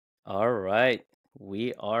All right,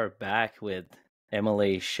 we are back with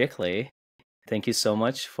Emily Shickli. Thank you so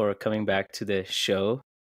much for coming back to the show.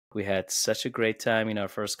 We had such a great time in our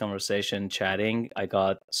first conversation chatting. I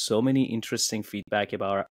got so many interesting feedback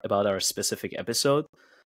about our specific episode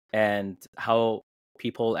and how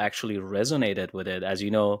people actually resonated with it. As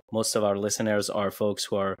you know, most of our listeners are folks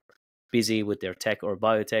who are busy with their tech or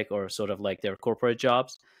biotech or sort of like their corporate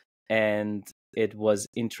jobs. And it was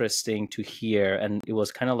interesting to hear, and it was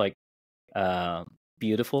kind of like uh,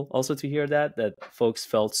 beautiful also to hear that folks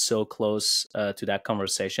felt so close to that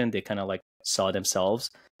conversation. They kind of like saw themselves.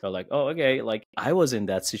 They're like, oh, okay, like I was in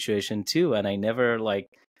that situation too, and I never like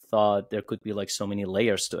thought there could be like so many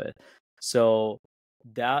layers to it. So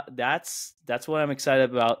that's what I'm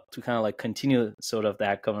excited about, to kind of like continue sort of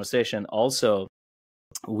that conversation. Also,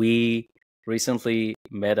 we recently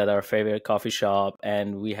met at our favorite coffee shop,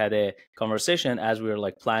 and we had a conversation as we were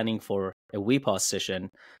like planning for a WePause session.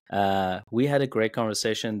 We had a great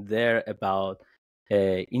conversation there about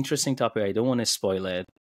a interesting topic. I don't want to spoil it.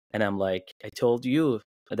 And I'm like, I told you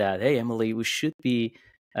that, hey, Emily, we should be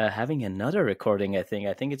having another recording. I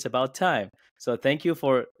think it's about time. So thank you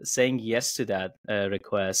for saying yes to that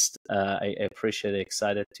request. I appreciate it.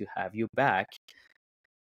 Excited to have you back.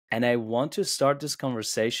 And I want to start this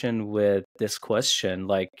conversation with this question.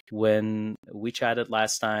 Like when we chatted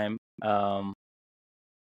last time, I'm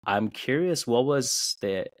curious, what was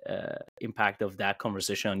the impact of that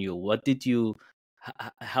conversation on you?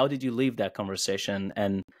 How did you leave that conversation,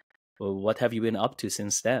 and what have you been up to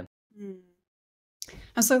since then? Mm.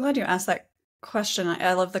 I'm so glad you asked that question.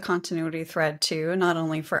 I love the continuity thread too, not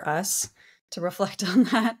only for us to reflect on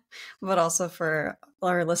that, but also for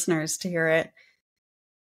our listeners to hear it.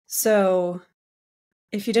 So,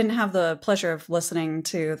 if you didn't have the pleasure of listening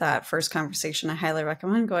to that first conversation, I highly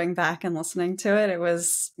recommend going back and listening to it. It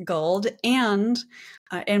was gold. And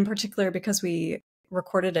in particular, because we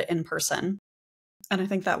recorded it in person. And I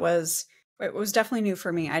think it was definitely new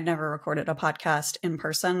for me. I'd never recorded a podcast in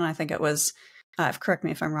person. And I think it was, correct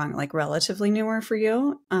me if I'm wrong, like relatively newer for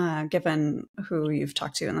you, given who you've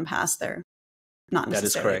talked to in the past. They're not That is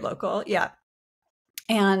necessarily correct. local. Yeah.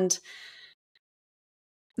 And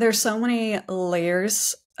there's so many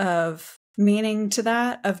layers of meaning to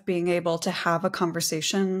that, of being able to have a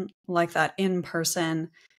conversation like that in person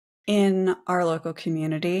in our local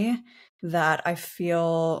community, that I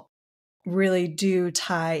feel really do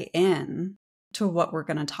tie in to what we're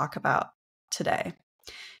going to talk about today.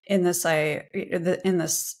 In this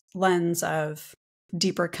lens of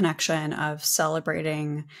deeper connection, of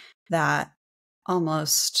celebrating that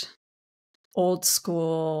almost old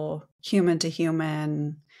school, human to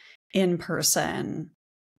human, in person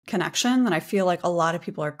connection that I feel like a lot of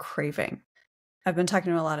people are craving. I've been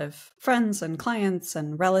talking to a lot of friends and clients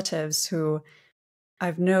and relatives who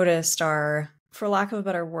I've noticed are, for lack of a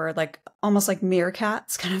better word, like almost like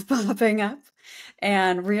meerkats kind of popping up,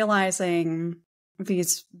 and realizing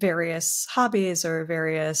these various hobbies or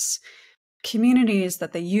various communities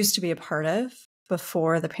that they used to be a part of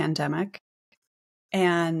before the pandemic.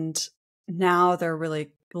 And now they're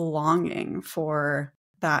really longing for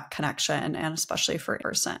that connection, and especially for a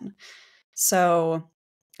person. So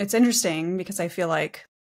it's interesting because I feel like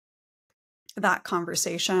that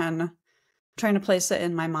conversation, trying to place it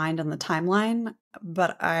in my mind in the timeline,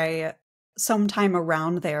 but I sometime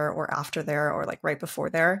around there or after there or like right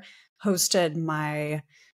before there hosted my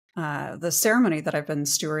the ceremony that I've been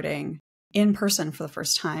stewarding in person for the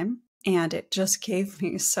first time, and it just gave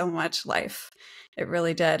me so much life. It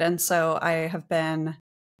really did. And so I have been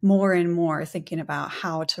more and more thinking about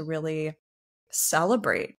how to really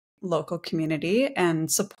celebrate local community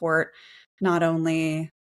and support not only,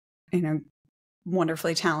 you know,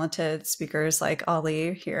 wonderfully talented speakers like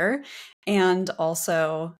Ali here, and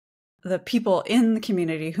also the people in the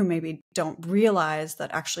community who maybe don't realize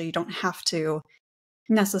that actually you don't have to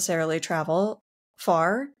necessarily travel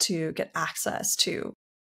far to get access to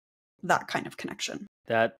that kind of connection.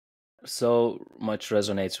 That so much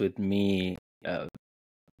resonates with me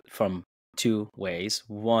from two ways.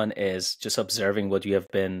 One is just observing what you have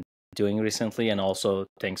been doing recently, and also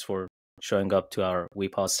thanks for showing up to our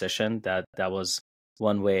WePause session. That was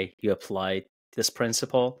one way you applied this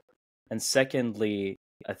principle. And secondly,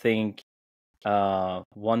 I think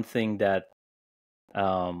one thing that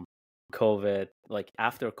um, COVID, like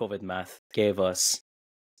after COVID math, gave us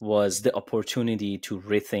was the opportunity to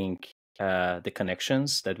rethink the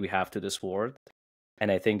connections that we have to this world.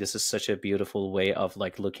 And I think this is such a beautiful way of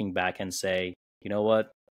like looking back and say, you know what?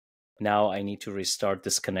 Now I need to restart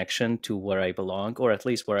this connection to where I belong, or at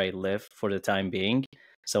least where I live for the time being.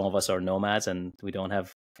 Some of us are nomads and we don't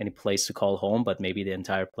have any place to call home, but maybe the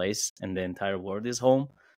entire place and the entire world is home.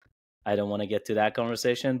 I don't want to get to that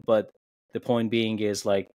conversation, but the point being is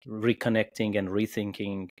like reconnecting and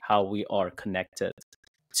rethinking how we are connected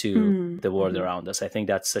to the world around us. I think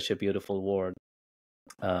that's such a beautiful word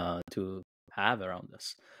to have around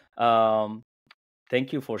us.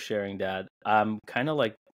 Thank you for sharing that. I'm kind of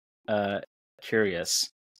like curious,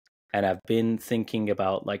 and I've been thinking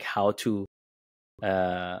about like how to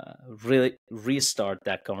really restart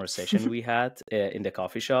that conversation we had in the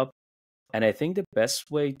coffee shop. And I think the best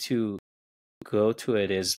way to go to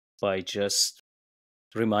it is by just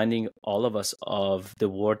reminding all of us of the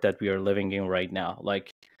world that we are living in right now.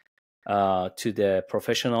 Like to the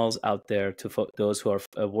professionals out there, to those who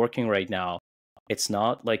are working right now, it's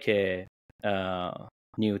not like a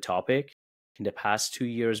new topic. In the past 2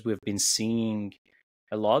 years, we've been seeing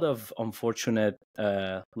a lot of unfortunate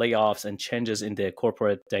layoffs and changes in the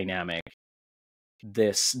corporate dynamic.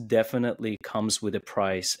 This definitely comes with a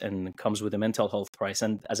price and comes with a mental health price.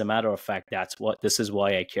 And as a matter of fact, this is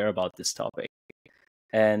why I care about this topic.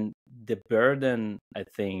 And the burden, I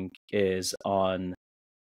think, is on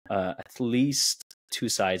at least two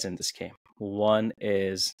sides in this game. One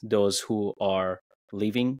is those who are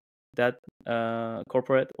leaving that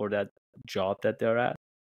corporate or that job that they're at,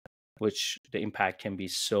 which the impact can be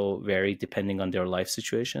so varied depending on their life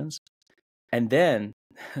situations. And then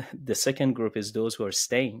the second group is those who are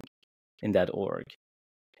staying in that org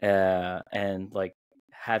and like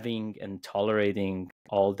having and tolerating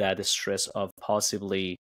all that stress of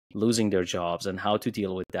possibly losing their jobs and how to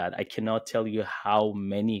deal with that. I cannot tell you how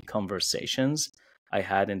many conversations I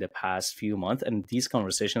had in the past few months, and these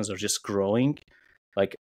conversations are just growing.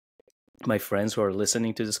 Like my friends who are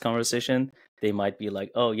listening to this conversation, they might be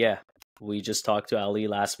like, oh yeah, we just talked to Ali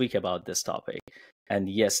last week about this topic. And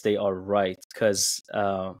yes, they are right, because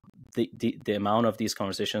the amount of these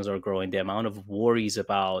conversations are growing, the amount of worries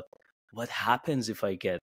about what happens if I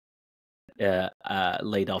get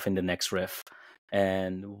laid off in the next riff,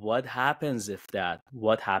 and what happens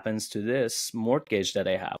what happens to this mortgage that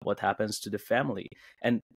I have, what happens to the family,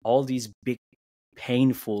 and all these big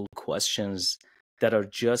painful questions that are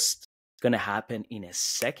just going to happen in a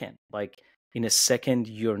second. Like in a second,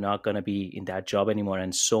 you're not going to be in that job anymore,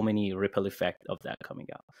 and so many ripple effect of that coming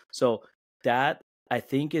out. So that, I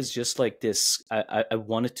think, is just like this. I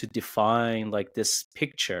wanted to define like this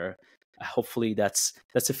picture. Hopefully that's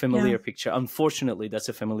a familiar picture. Unfortunately, that's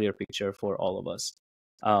a familiar picture for all of us.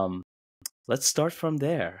 Let's start from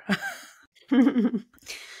there.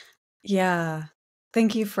 Yeah.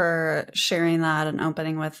 Thank you for sharing that and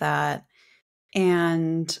opening with that.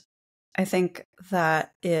 And I think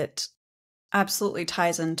that it absolutely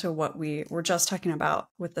ties into what we were just talking about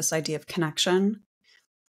with this idea of connection,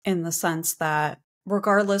 in the sense that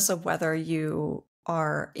regardless of whether you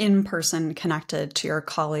are in person connected to your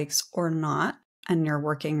colleagues or not, and you're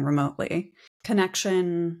working remotely,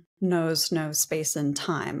 connection knows no space and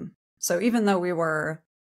time. So even though we were,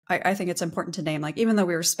 I think it's important to name, like, even though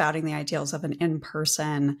we were spouting the ideals of an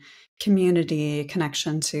in-person community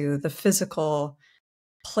connection to the physical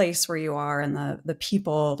place where you are and the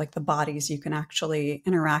people, like the bodies you can actually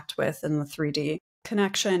interact with in the 3D,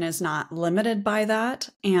 connection is not limited by that.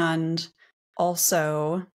 And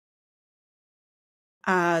also,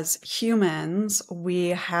 as humans, we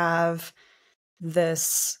have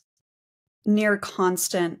this near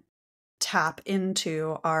constant tap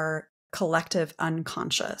into our collective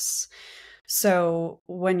unconscious. So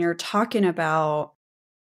when you're talking about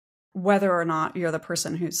whether or not you're the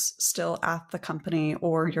person who's still at the company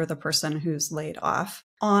or you're the person who's laid off,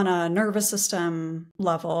 on a nervous system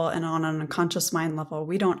level and on an unconscious mind level,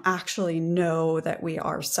 we don't actually know that we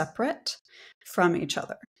are separate from each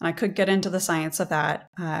other. And I could get into the science of that,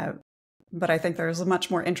 but I think there's a much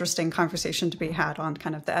more interesting conversation to be had on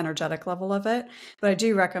kind of the energetic level of it. But I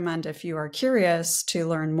do recommend, if you are curious to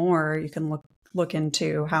learn more, you can look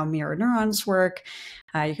into how mirror neurons work.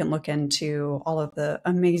 You can look into all of the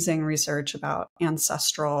amazing research about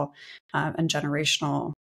ancestral and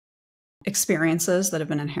generational experiences that have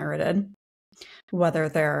been inherited, whether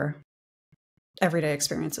they're everyday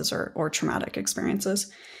experiences or traumatic experiences.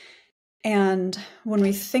 And when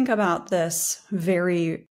we think about this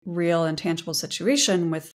very real and tangible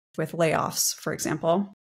situation with layoffs, for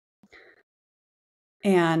example,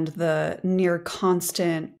 and the near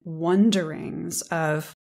constant wonderings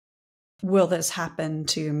of, will this happen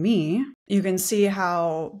to me? You can see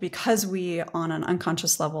how, because we on an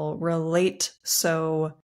unconscious level relate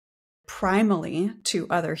so primally to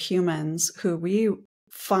other humans who we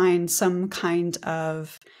find some kind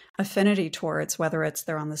of affinity towards, whether it's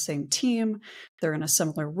they're on the same team, they're in a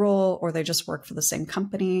similar role, or they just work for the same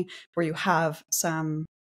company, where you have some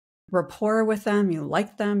rapport with them, you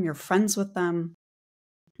like them, you're friends with them.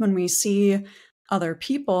 When we see other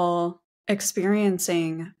people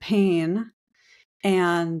experiencing pain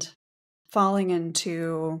and falling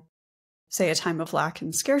into, say, a time of lack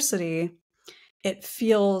and scarcity, it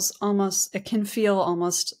can feel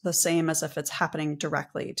almost the same as if it's happening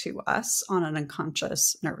directly to us on an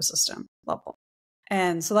unconscious nervous system level.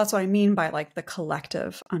 And so that's what I mean by like the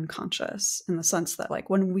collective unconscious, in the sense that like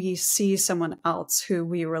when we see someone else who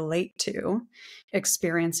we relate to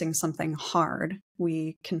experiencing something hard,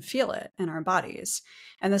 we can feel it in our bodies.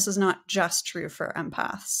 And this is not just true for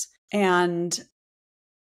empaths. And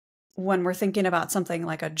when we're thinking about something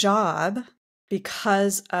like a job,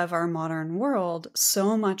 because of our modern world,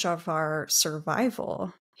 so much of our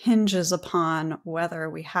survival hinges upon whether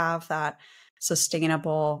we have that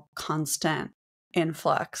sustainable, constant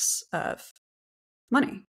influx of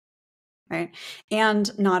money, right?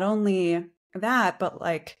 And not only that, but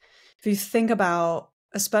like if you think about,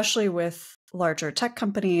 especially with larger tech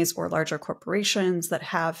companies or larger corporations that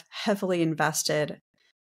have heavily invested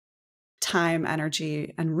time,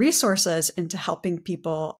 energy, and resources into helping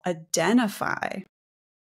people identify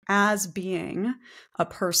as being a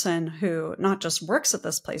person who not just works at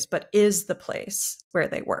this place, but is the place where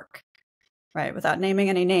they work, right? Without naming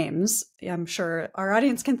any names, I'm sure our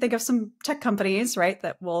audience can think of some tech companies, right,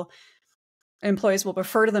 that employees will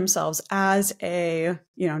refer to themselves as a,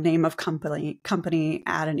 name of company,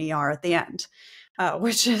 add an ER at the end,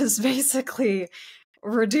 which is basically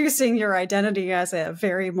reducing your identity as a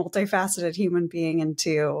very multifaceted human being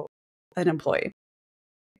into an employee.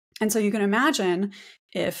 And so you can imagine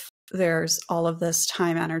if there's all of this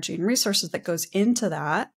time, energy, and resources that goes into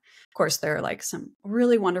that. Of course, there are like some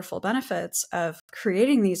really wonderful benefits of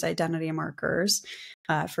creating these identity markers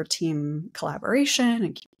for team collaboration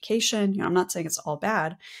and communication. I'm not saying it's all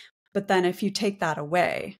bad, but then if you take that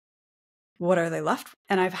away, what are they left with?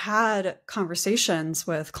 And I've had conversations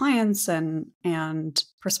with clients and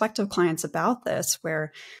prospective clients about this,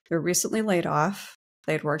 where they're recently laid off.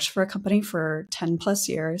 They'd worked for a company for 10 plus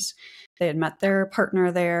years. They had met their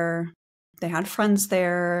partner there. They had friends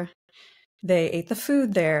there. They ate the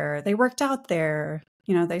food there. They worked out there.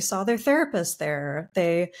 They saw their therapist there.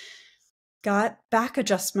 They got back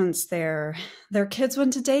adjustments there. Their kids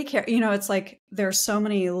went to daycare. It's like there's so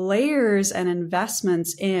many layers and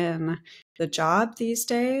investments in the job these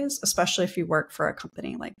days, especially if you work for a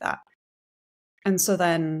company like that. And so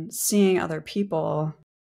then seeing other people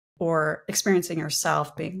or experiencing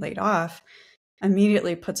yourself being laid off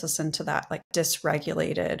immediately puts us into that like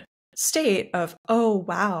dysregulated state of, oh,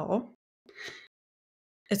 wow,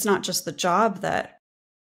 it's not just the job that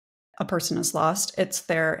a person has lost, it's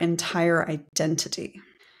their entire identity.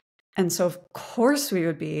 And so, of course, we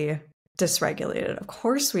would be dysregulated. Of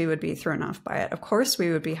course, we would be thrown off by it. Of course,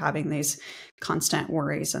 we would be having these constant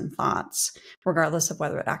worries and thoughts, regardless of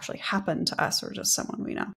whether it actually happened to us or just someone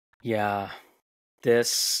we know. Yeah.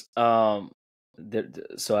 This, so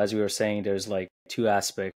as we were saying, there's like two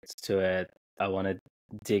aspects to it. I want to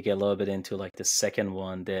dig a little bit into like the second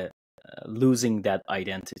one, the losing that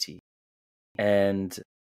identity. And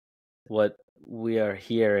what we are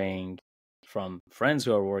hearing from friends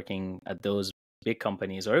who are working at those big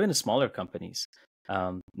companies or even smaller companies,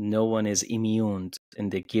 no one is immune in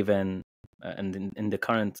the given and in the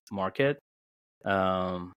current market,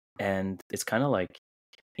 and it's kind of like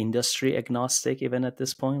industry agnostic even at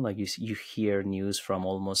this point. Like you hear news from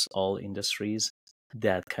almost all industries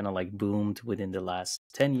that kind of like boomed within the last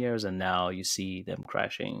 10 years, and now you see them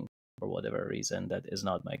crashing for whatever reason that is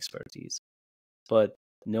not my expertise. But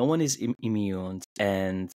no one is immune,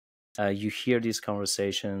 and you hear these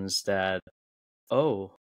conversations that,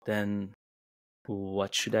 oh, then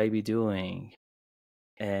what should I be doing?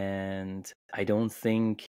 And I don't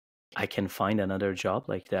think I can find another job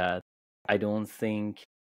like that. I don't think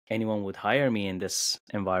anyone would hire me in this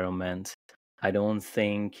environment. I don't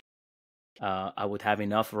think I would have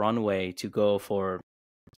enough runway to go for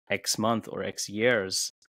X month or X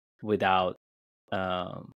years without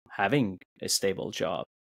having a stable job.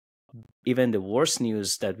 Even the worst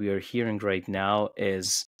news that we are hearing right now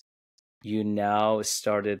is you now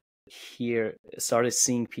started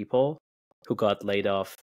seeing people who got laid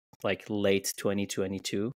off like late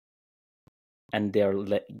 2022, and they're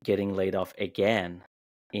getting laid off again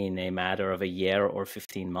in a matter of a year or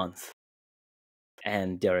 15 months.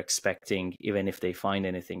 And they're expecting, even if they find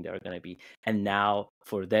anything, they're going to be. And now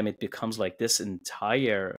for them, it becomes like this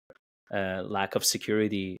entire lack of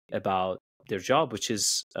security about their job, which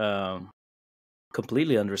is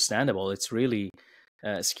completely understandable. It's really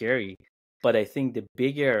scary. But I think the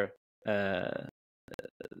bigger uh,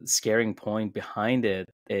 scaring point behind it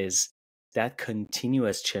is that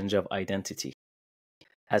continuous change of identity.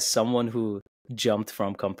 As someone who jumped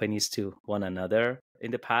from companies to one another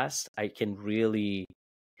in the past, I can really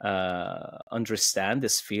understand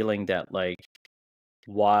this feeling that, like,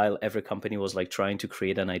 while every company was like trying to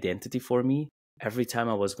create an identity for me, every time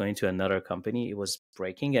I was going to another company, it was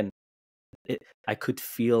breaking, and I could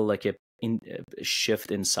feel like a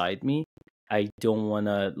shift inside me. I don't want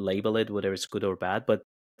to label it whether it's good or bad, but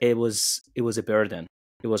it was a burden.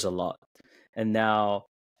 It was a lot, and now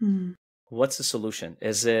Mm. what's the solution?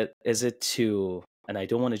 Is it to, and I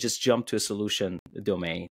don't want to just jump to a solution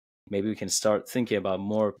domain. Maybe we can start thinking about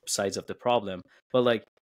more sides of the problem. But like,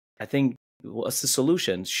 I think, what's the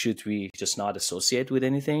solution? Should we just not associate with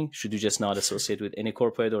anything? Should we just not associate with any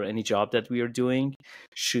corporate or any job that we are doing?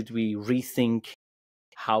 Should we rethink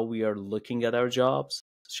how we are looking at our jobs?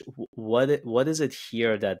 What is it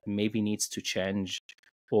here that maybe needs to change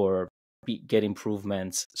or get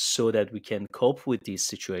improvements so that we can cope with these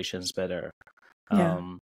situations better? Yeah.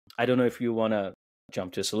 I don't know if you want to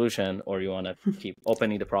jump to a solution or you want to keep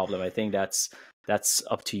opening the problem. I think that's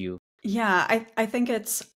up to you. Yeah, I think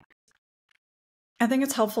it's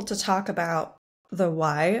helpful to talk about the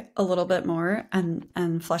why a little bit more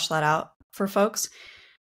and flesh that out for folks.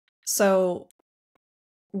 So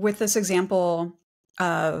with this example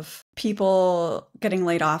of people getting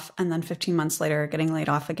laid off and then 15 months later getting laid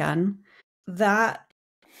off again, that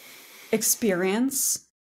experience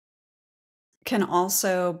can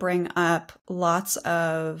also bring up lots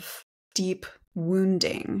of deep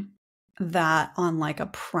wounding that on like a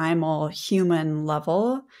primal human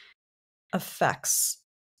level affects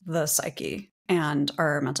the psyche and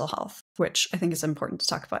our mental health, which I think is important to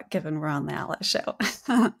talk about given we're on the Ally show.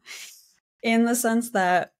 In the sense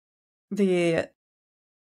that the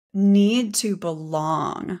need to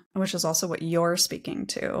belong, which is also what you're speaking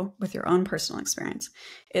to with your own personal experience,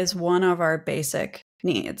 is one of our basic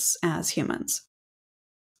needs as humans.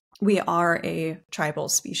 We are a tribal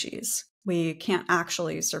species. We can't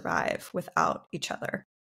actually survive without each other.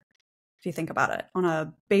 If you think about it on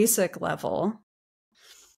a basic level,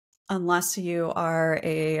 unless you are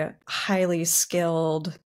a highly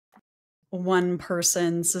skilled, one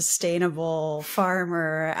person sustainable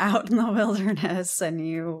farmer out in the wilderness and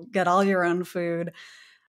you get all your own food,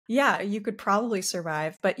 yeah, you could probably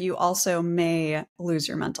survive, but you also may lose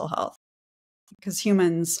your mental health because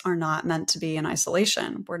humans are not meant to be in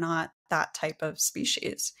isolation. We're not that type of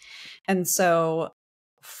species. And so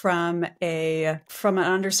from an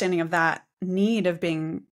understanding of that need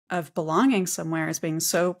of belonging somewhere as being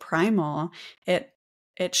so primal, it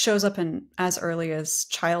shows up in as early as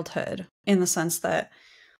childhood, in the sense that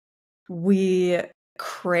we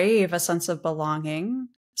crave a sense of belonging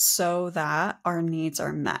so that our needs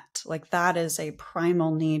are met. Like, that is a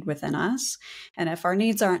primal need within us. And if our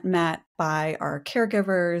needs aren't met by our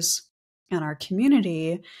caregivers and our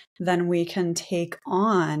community, then we can take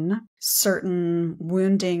on certain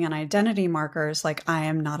wounding and identity markers like I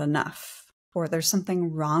am not enough, or there's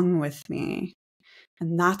something wrong with me,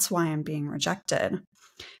 and that's why I'm being rejected.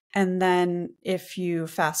 And then if you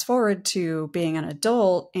fast forward to being an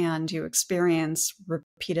adult and you experience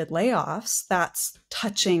repeated layoffs, that's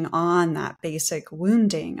touching on that basic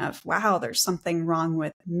wounding of, wow, there's something wrong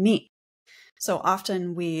with me. So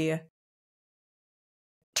often we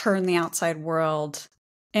turn the outside world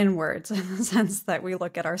inwards, in the sense that we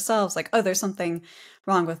look at ourselves like, oh, there's something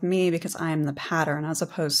wrong with me because I'm the pattern, as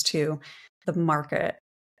opposed to the market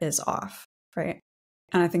is off, right?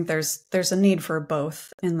 And I think there's a need for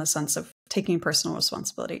both, in the sense of taking personal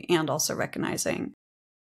responsibility and also recognizing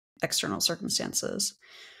external circumstances.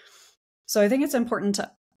 So I think it's important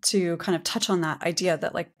to kind of touch on that idea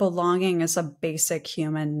that like belonging is a basic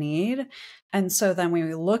human need. And so then when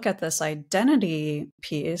we look at this identity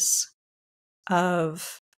piece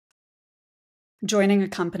of joining a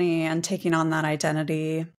company and taking on that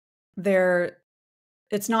identity,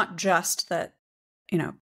 it's not just that,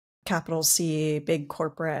 capital C, big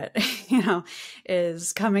corporate,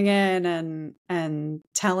 is coming in and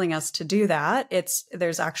telling us to do that.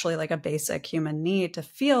 There's actually like a basic human need to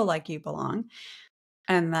feel like you belong.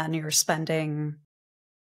 And then you're spending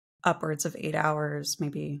upwards of 8 hours,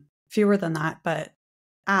 maybe fewer than that, but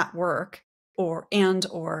at work or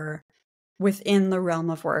within the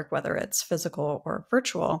realm of work, whether it's physical or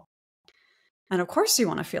virtual. And of course you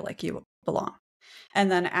want to feel like you belong.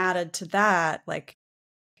 And then added to that, like,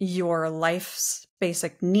 your life's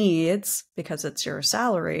basic needs, because it's your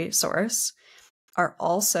salary source, are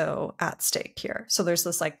also at stake here. So there's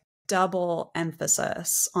this like double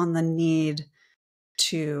emphasis on the need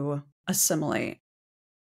to assimilate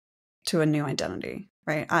to a new identity,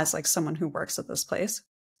 right? As like someone who works at this place.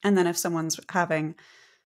 And then if someone's having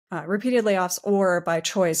repeated layoffs or by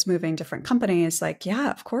choice moving different companies, like, yeah,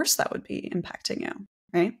 of course that would be impacting you,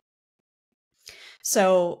 right?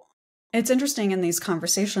 So it's interesting in these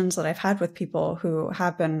conversations that I've had with people who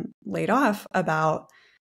have been laid off about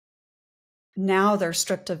now they're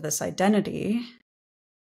stripped of this identity.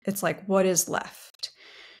 It's like, what is left?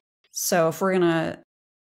 So if we're going to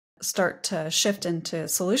start to shift into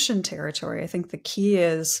solution territory, I think the key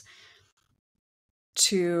is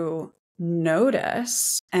to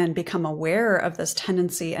notice and become aware of this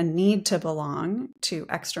tendency and need to belong to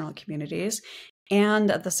external communities,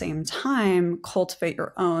 and at the same time, cultivate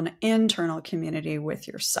your own internal community with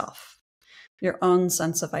yourself, your own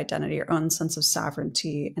sense of identity, your own sense of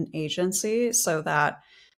sovereignty and agency, so that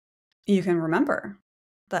you can remember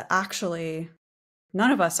that actually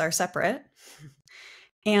none of us are separate.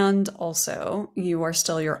 And also, you are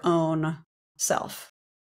still your own self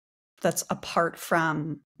that's apart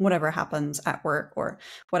from whatever happens at work or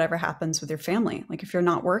whatever happens with your family. Like if you're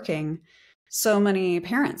not working, so many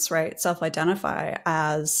parents, right, self-identify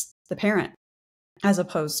as the parent as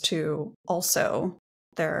opposed to also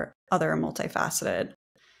their other multifaceted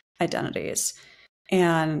identities,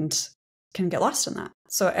 and can get lost in that.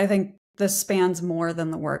 So I think this spans more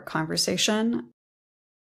than the work conversation.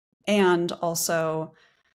 And also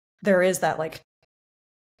there is that like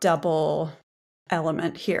double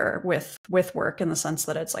element here with work, in the sense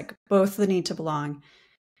that it's like both the need to belong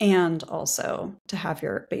and also to have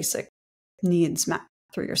your basic needs met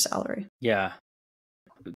through your salary. Yeah.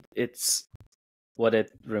 It's what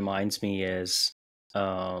it reminds me is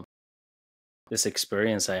this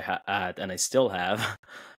experience I had and I still have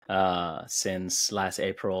since last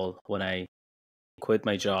April when I quit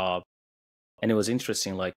my job. And it was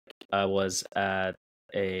interesting. Like I was at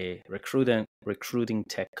a recruiting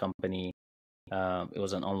tech company. It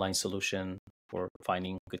was an online solution for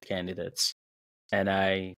finding good candidates. And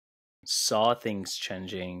I saw things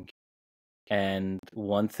changing. And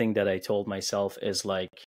one thing that I told myself is like,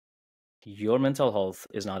 your mental health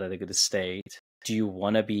is not at a good state. Do you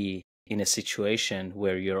want to be in a situation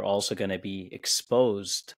where you're also going to be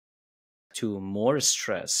exposed to more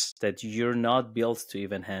stress that you're not built to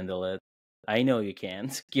even handle it? I know you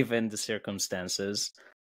can't, given the circumstances.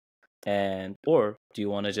 And or do you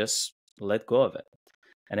want to just let go of it?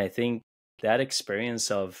 And I think that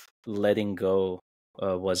experience of letting go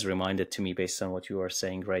was reminded to me based on what you are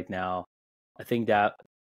saying right now. I think that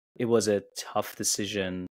it was a tough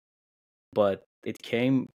decision, but it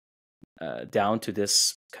came down to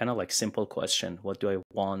this kind of like simple question: what do I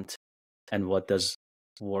want, and what does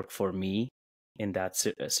work for me in that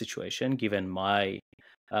situation, given my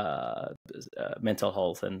mental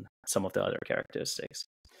health and some of the other characteristics.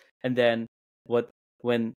 And then what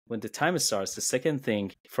when the time starts, the second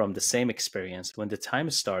thing from the same experience, when the time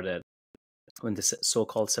started, when the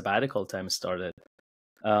so-called sabbatical time started,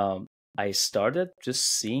 I started just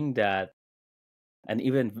seeing that, and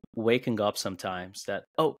even waking up sometimes that,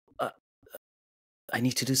 I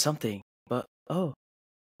need to do something, but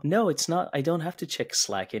no, it's not. I don't have to check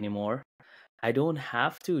Slack anymore. I don't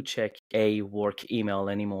have to check a work email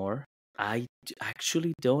anymore. I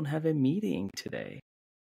actually don't have a meeting today.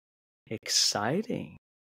 Exciting.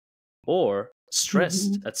 Or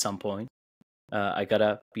stressed at some point. I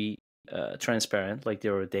gotta be transparent. Like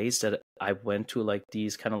there were days that I went to like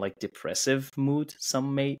these kind of like depressive mood,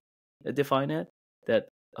 some may define it, that,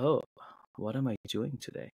 what am I doing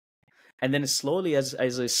today? And then slowly as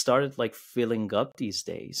I started like filling up these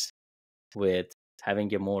days with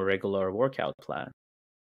having a more regular workout plan,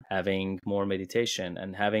 having more meditation,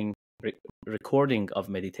 and having recording of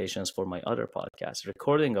meditations for my other podcasts,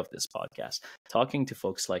 recording of this podcast, talking to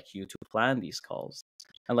folks like you to plan these calls,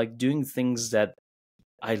 and like doing things that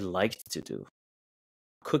I liked to do,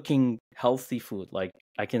 cooking healthy food. Like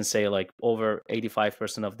I can say like over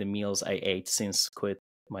 85% of the meals I ate since quit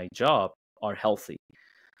my job are healthy.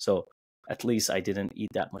 So at least I didn't eat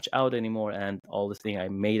that much out anymore, and all the thing, I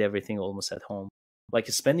made everything almost at home. Like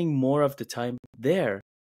spending more of the time there.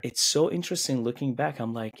 It's so interesting looking back.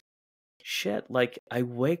 I'm like, shit, like I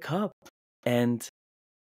wake up and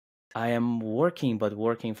I am working, but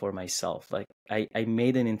working for myself. Like I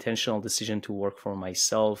made an intentional decision to work for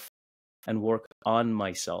myself and work on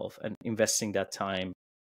myself and investing that time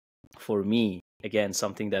for me. Again,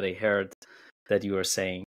 something that I heard that you were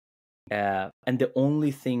saying. And the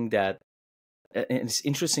only thing that, and it's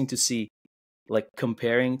interesting to see, like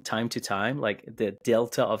comparing time to time, like the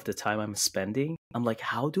delta of the time I'm spending, I'm like,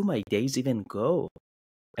 how do my days even go?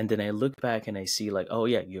 And then I look back and I see like, oh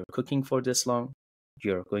yeah, you're cooking for this long,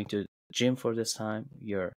 you're going to gym for this time,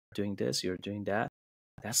 you're doing this, you're doing that.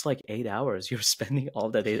 That's like 8 hours. You're spending all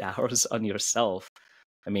that 8 hours on yourself.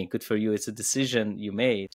 I mean, good for you. It's a decision you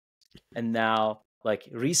made. And now, like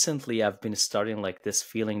recently, I've been starting like this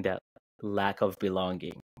feeling that lack of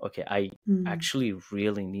belonging. Okay, I Mm. actually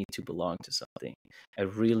really need to belong to something. I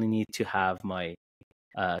really need to have my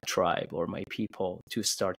tribe or my people to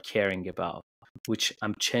start caring about, which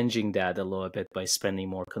I'm changing that a little bit by spending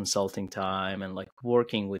more consulting time and like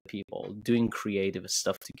working with people, doing creative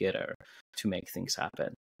stuff together to make things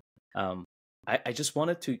happen. um, I just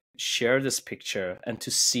wanted to share this picture and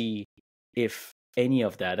to see if any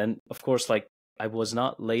of that, and of course, like I was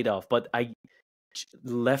not laid off, but I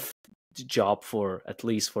left the job for at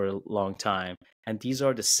least for a long time. And these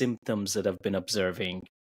are the symptoms that I've been observing.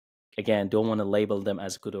 Again, don't want to label them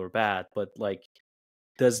as good or bad, but like,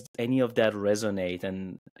 does any of that resonate?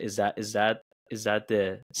 And is that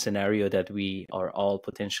the scenario that we are all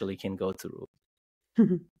potentially can go through?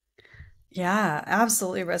 Yeah,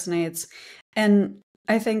 absolutely resonates. And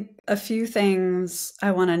I think a few things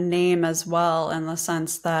I want to name as well, in the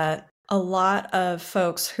sense that a lot of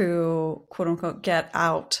folks who quote unquote get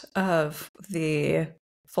out of the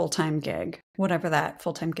full-time gig, whatever that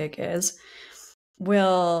full-time gig is,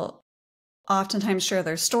 will oftentimes share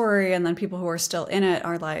their story. And then people who are still in it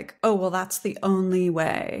are like, oh, well, that's the only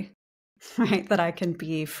way, right, that I can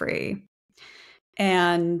be free.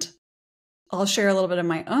 And I'll share a little bit of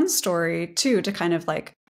my own story too, to kind of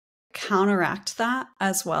like counteract that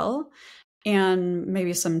as well. And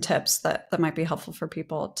maybe some tips that might be helpful for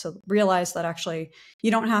people to realize that actually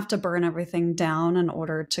you don't have to burn everything down in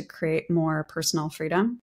order to create more personal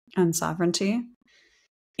freedom and sovereignty.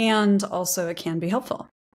 And also it can be helpful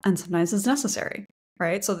and sometimes it's necessary,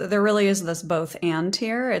 right? So there really is this both and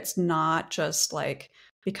here. It's not just like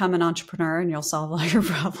become an entrepreneur and you'll solve all your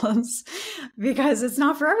problems, because it's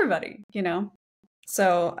not for everybody, you know?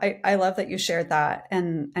 So I love that you shared that,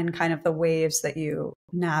 and kind of the waves that you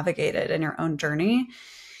navigated in your own journey.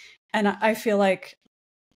 And I feel like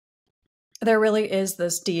there really is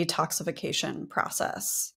this detoxification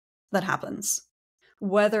process that happens,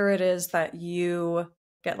 whether it is that you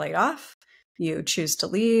get laid off, you choose to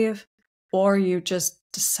leave, or you just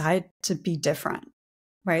decide to be different,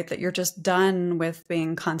 right? That you're just done with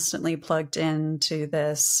being constantly plugged into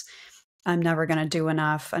this, I'm never going to do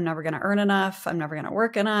enough, I'm never going to earn enough, I'm never going to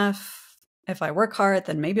work enough. If I work hard,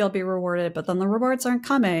 then maybe I'll be rewarded, but then the rewards aren't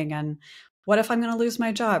coming. And what if I'm going to lose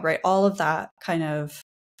my job, right? All of that kind of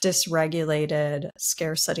dysregulated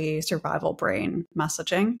scarcity, survival brain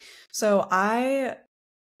messaging. So I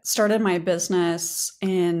started my business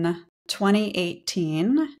in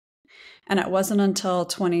 2018, and it wasn't until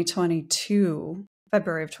 2022,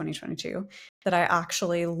 February of 2022, that I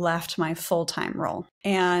actually left my full-time role.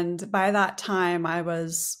 And by that time, I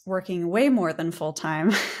was working way more than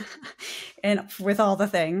full-time and with all the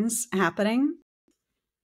things happening.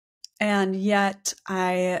 And yet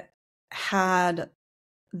I had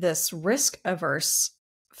this risk-averse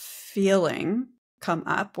feeling come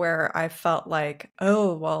up where I felt like,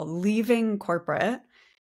 oh, well, leaving corporate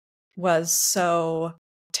was so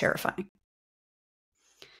terrifying.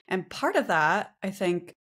 And part of that, I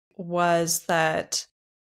think, was that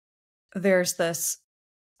there's this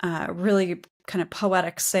really kind of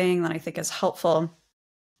poetic saying that I think is helpful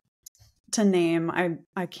to name.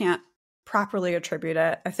 I can't properly attribute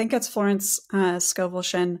it. I think it's Florence Scovel,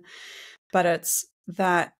 but it's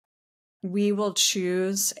that we will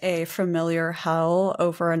choose a familiar hell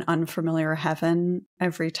over an unfamiliar heaven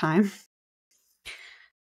every time.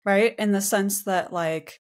 Right? In the sense that,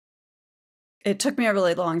 like, it took me a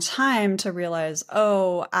really long time to realize,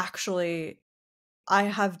 oh, actually, I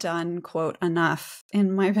have done, quote, enough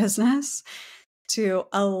in my business to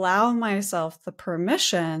allow myself the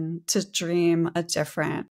permission to dream a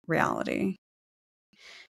different reality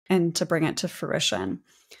and to bring it to fruition.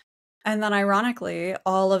 And then ironically,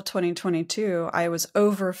 all of 2022, I was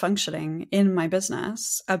over functioning in my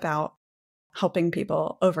business about helping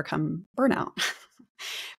people overcome burnout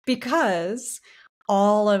because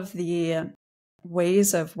all of the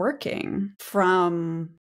ways of working from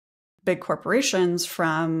big corporations,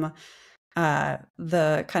 from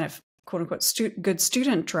the kind of quote unquote good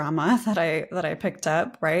student drama that I picked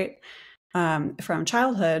up, right, from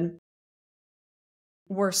childhood,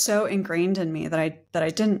 were so ingrained in me that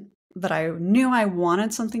I knew I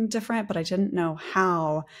wanted something different, but I didn't know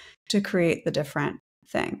how to create the different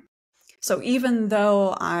thing. So even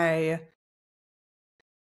though I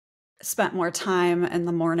spent more time in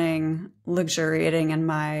the morning luxuriating in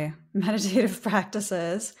my meditative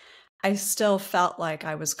practices, I still felt like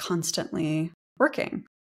I was constantly working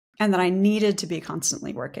and that I needed to be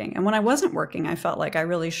constantly working. And when I wasn't working, I felt like I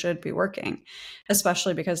really should be working,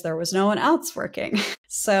 especially because there was no one else working.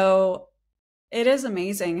 So it is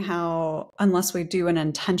amazing how, unless we do an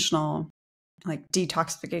intentional like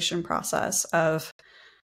detoxification process of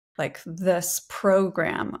like this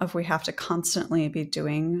program of we have to constantly be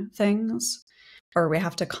doing things, or we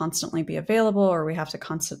have to constantly be available, or we have to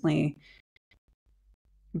constantly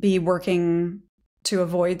be working to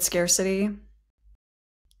avoid scarcity.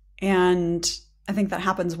 And I think that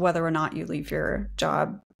happens whether or not you leave your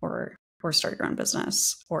job or start your own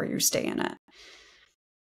business or you stay in it.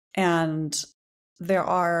 And there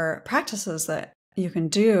are practices that you can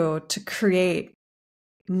do to create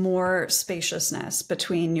more spaciousness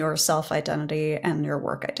between your self-identity and your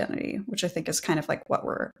work identity, which I think is kind of like what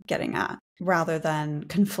we're getting at, rather than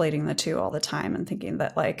conflating the two all the time and thinking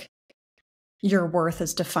that like your worth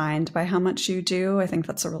is defined by how much you do. I think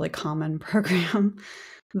that's a really common program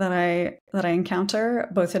that I encounter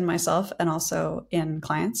both in myself and also in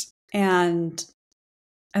clients. And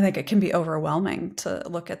I think it can be overwhelming to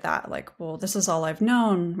look at that like, well, this is all I've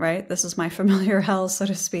known, right? This is my familiar hell, so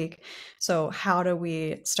to speak. So how do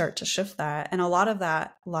we start to shift that? And a lot of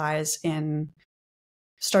that lies in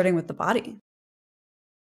starting with the body,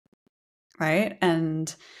 right?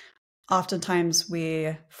 And oftentimes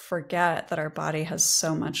we forget that our body has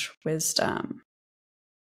so much wisdom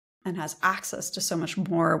and has access to so much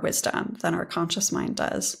more wisdom than our conscious mind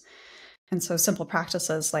does. And so simple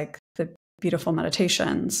practices like the beautiful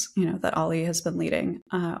meditations, that Ali has been leading,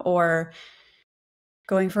 or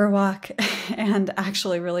going for a walk and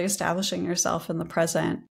actually really establishing yourself in the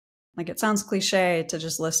present. Like it sounds cliche to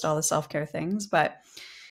just list all the self-care things, but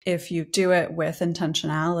if you do it with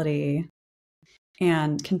intentionality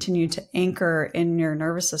and continue to anchor in your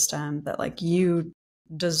nervous system that like you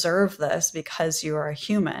deserve this because you are a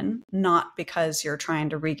human, not because you're trying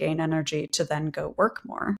to regain energy to then go work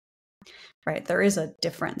more, right? There is a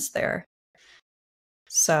difference there.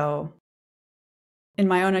 So in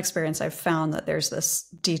my own experience, I've found that there's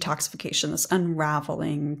this detoxification, this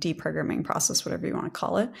unraveling, deprogramming process, whatever you want to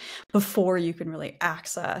call it, before you can really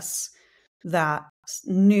access that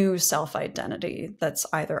new self-identity that's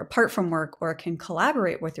either apart from work or can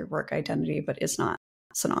collaborate with your work identity, but is not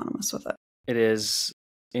synonymous with it. It is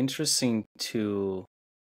interesting to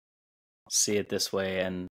see it this way,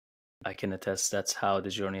 and I can attest that's how the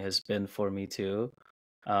journey has been for me too.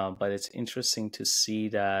 But it's interesting to see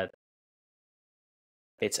that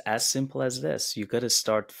it's as simple as this. You got to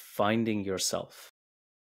start finding yourself.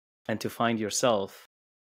 And to find yourself,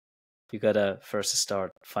 you got to first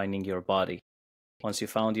start finding your body. Once you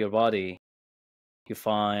found your body, you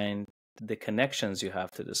find the connections you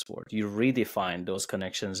have to this world. You redefine those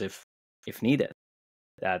connections if needed.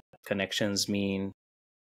 That connections mean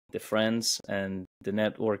the friends and the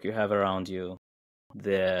network you have around you,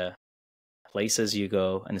 the places you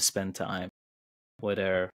go and spend time.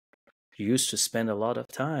 Whether you used to spend a lot of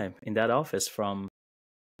time in that office from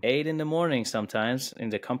 8 in the morning sometimes in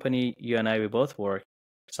the company you and I we both work.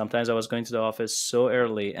 Sometimes I was going to the office so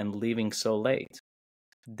early and leaving so late.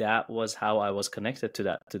 That was how I was connected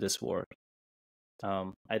to this work.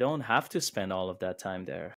 I don't have to spend all of that time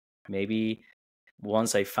there. Maybe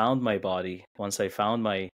once I found my body, once I found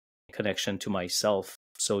my connection to myself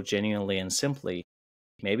so genuinely and simply,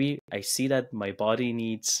 maybe I see that my body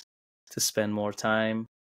needs to spend more time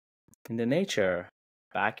in the nature,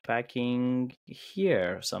 backpacking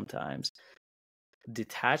here sometimes,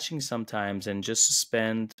 detaching sometimes, and just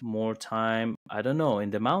spend more time, I don't know,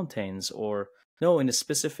 in the mountains or no, in the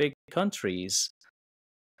specific countries,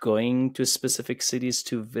 going to specific cities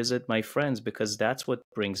to visit my friends because that's what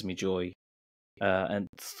brings me joy. And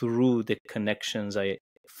through the connections I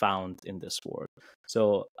found in this world.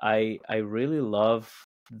 So I really love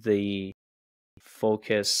the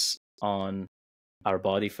focus on our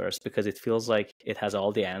body first because it feels like it has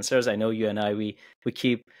all the answers. I know you and I we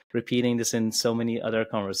keep repeating this in so many other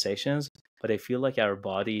conversations, but I feel like our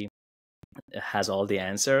body has all the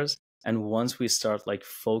answers. And once we start like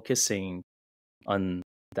focusing on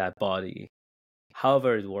that body,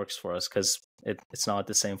 however it works for us, because it's not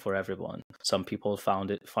the same for everyone. Some people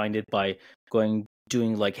find it by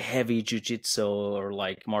doing like heavy jujitsu or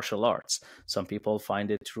like martial arts. Some people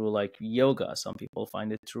find it through like yoga. Some people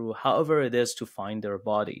find it through however it is to find their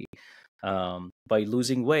body, by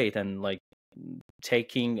losing weight and like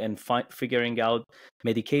taking and figuring out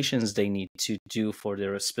medications they need to do for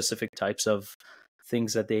their specific types of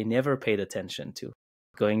things that they never paid attention to.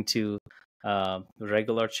 Going to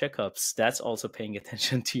regular checkups, that's also paying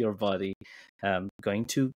attention to your body. Going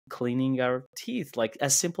to cleaning our teeth, like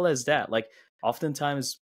as simple as that. Like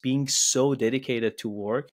oftentimes being so dedicated to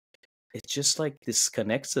work, it just like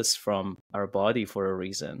disconnects us from our body for a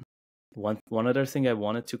reason. One other thing I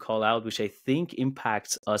wanted to call out, which I think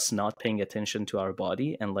impacts us not paying attention to our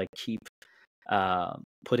body and like keep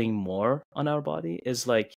putting more on our body, is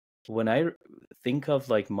like when I think of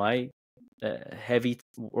like my heavy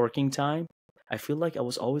working time, I feel like I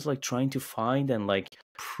was always like trying to find and like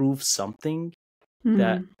prove something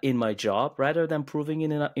that Mm. in my job rather than proving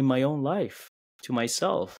it in my own life to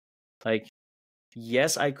myself. Like,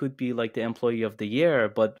 yes, I could be like the employee of the year,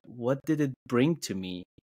 but what did it bring to me?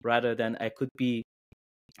 Rather than I could be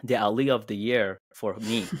the Ali of the year for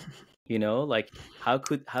me, like how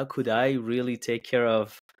could I really take care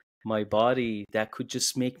of my body that could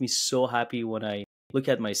just make me so happy when I look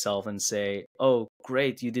at myself and say, oh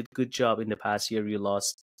great, you did good job in the past year, you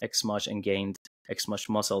lost X much and gained X much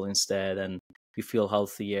muscle instead, and you feel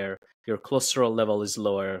healthier, your cholesterol level is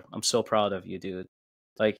lower, I'm so proud of you, dude.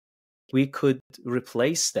 Like, we could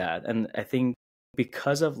replace that. And I think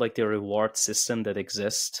because of like the reward system that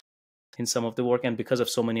exists in some of the work, and because of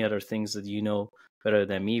so many other things that you know better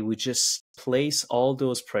than me, we just place all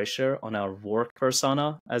those pressure on our work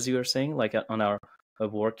persona, as you were saying, like on our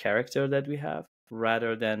work character that we have,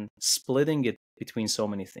 rather than splitting it between so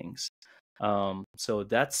many things. So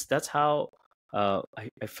that's how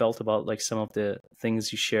I felt about like some of the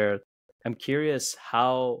things you shared. I'm curious,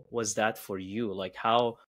 how was that for you? Like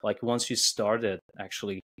how, like once you started,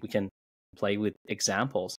 actually, we can play with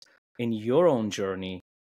examples in your own journey.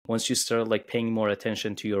 Once you started like paying more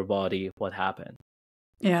attention to your body, what happened?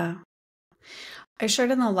 Yeah. I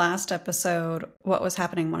shared in the last episode what was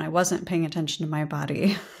happening when I wasn't paying attention to my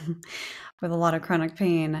body with a lot of chronic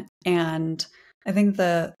pain. And I think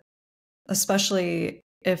especially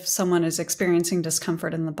if someone is experiencing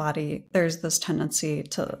discomfort in the body, there's this tendency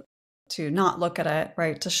to not look at it,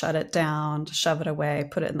 right? To shut it down, to shove it away,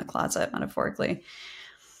 put it in the closet, metaphorically.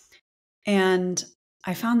 And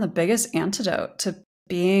I found the biggest antidote to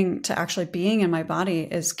actually being in my body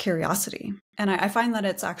is curiosity. And I find that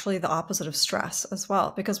it's actually the opposite of stress as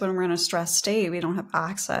well, because when we're in a stress state, we don't have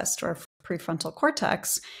access to our prefrontal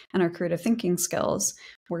cortex and our creative thinking skills.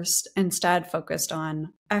 We're instead focused on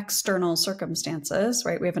external circumstances,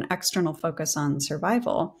 right? We have an external focus on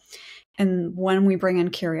survival. And when we bring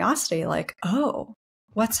in curiosity, like, oh,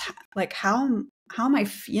 how am I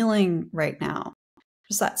feeling right now?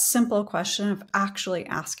 Just that simple question of actually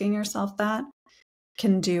asking yourself that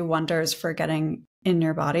can do wonders for getting in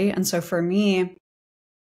your body. And so for me,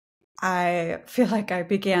 I feel like I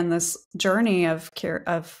began this journey of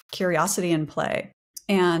curiosity and play.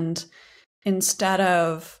 And instead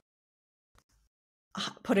of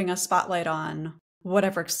putting a spotlight on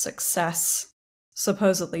whatever success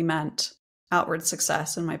supposedly meant, outward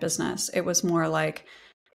success in my business, it was more like,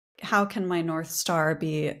 how can my North Star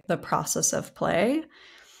be the process of play?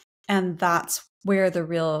 And that's where the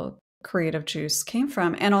real creative juice came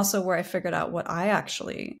from. And also where I figured out what I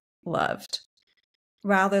actually loved,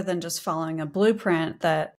 rather than just following a blueprint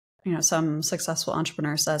that, some successful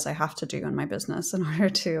entrepreneur says I have to do in my business in order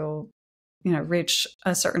to, reach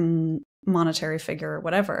a certain monetary figure or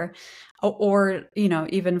whatever. Or,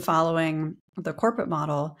 even following the corporate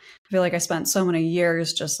model. I feel like I spent so many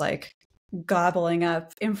years just like gobbling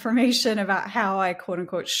up information about how I quote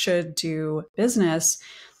unquote should do business.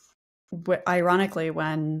 Ironically,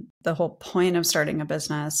 when the whole point of starting a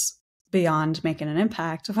business beyond making an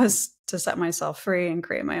impact was to set myself free and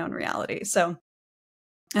create my own reality. So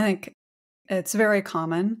I think it's very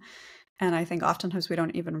common. And I think oftentimes we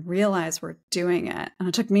don't even realize we're doing it. And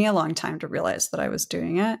it took me a long time to realize that I was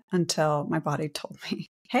doing it until my body told me,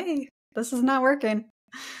 hey, this is not working.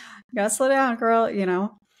 You gotta slow down, girl,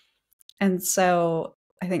 And so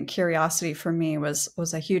I think curiosity for me was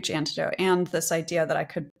a huge antidote, and this idea that I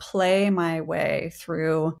could play my way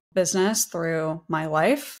through business, through my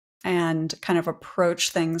life, and kind of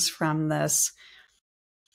approach things from this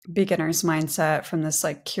beginner's mindset, from this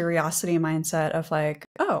like curiosity mindset of like,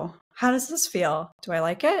 oh, how does this feel? Do I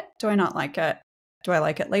like it? Do I not like it? Do I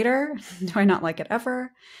like it later? Do I not like it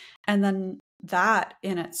ever? And then that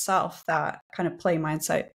in itself, that kind of play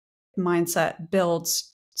mindset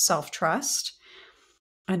builds self-trust.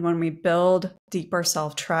 And when we build deeper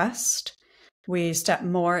self-trust, we step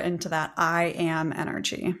more into that I am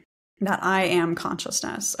energy, that I am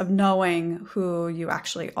consciousness of knowing who you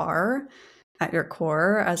actually are at your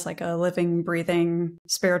core as like a living, breathing,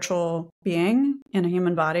 spiritual being in a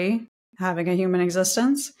human body, having a human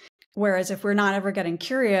existence. Whereas if we're not ever getting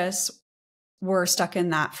curious, we're stuck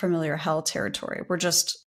in that familiar hell territory. We're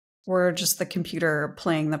just the computer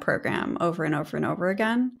playing the program over and over and over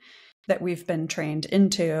again that we've been trained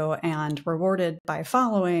into and rewarded by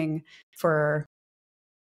following for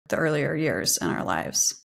the earlier years in our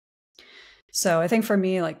lives. So I think for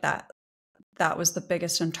me, like that was the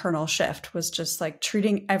biggest internal shift, was just like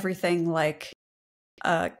treating everything like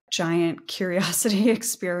a giant curiosity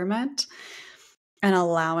experiment and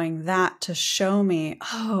allowing that to show me,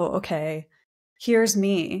 oh, okay, here's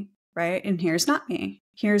me, right? And here's not me.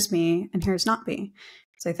 Here's me and here's not me.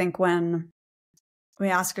 So I think when we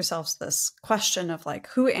ask ourselves this question of like,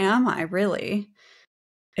 who am I really?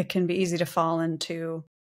 It can be easy to fall into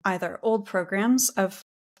either old programs of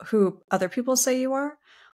who other people say you are,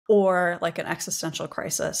 or like an existential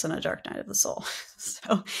crisis and a dark night of the soul.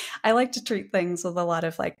 So I like to treat things with a lot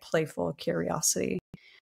of like playful curiosity.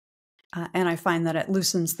 And I find that it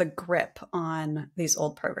loosens the grip on these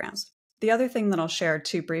old programs. The other thing that I'll share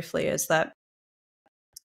too briefly is that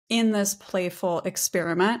in this playful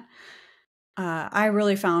experiment, I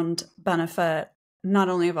really found benefit not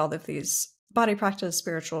only of all of these body practice,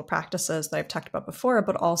 spiritual practices that I've talked about before,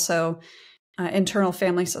 but also internal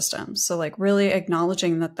family systems. So like really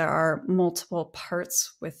acknowledging that there are multiple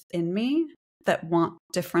parts within me that want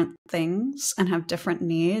different things and have different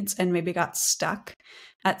needs and maybe got stuck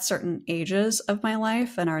at certain ages of my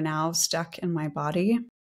life and are now stuck in my body.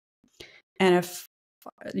 And if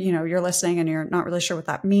you're listening and you're not really sure what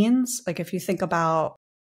that means, like if you think about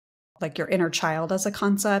like your inner child as a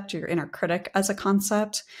concept, your inner critic as a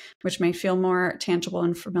concept, which may feel more tangible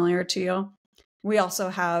and familiar to you. We also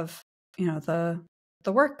have, the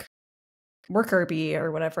worker bee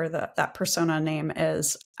or whatever that persona name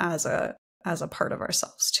is as a part of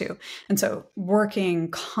ourselves too. And so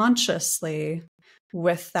working consciously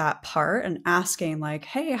with that part and asking like,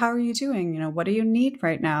 hey, how are you doing? What do you need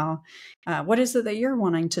right now? What is it that you're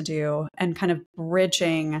wanting to do? And kind of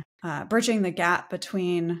bridging the gap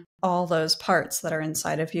between all those parts that are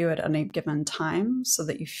inside of you at any given time so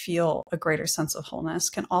that you feel a greater sense of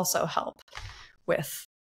wholeness can also help with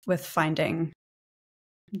finding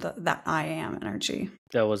that I am energy.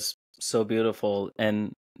 That was so beautiful.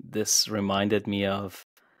 And this reminded me of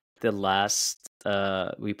the last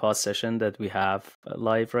we pause session that we have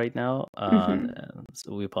live right now.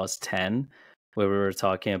 So we pause 10, where we were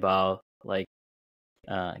talking about like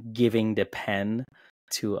giving the pen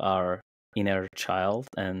to our inner child.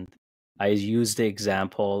 And I used the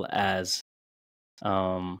example as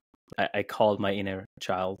I called my inner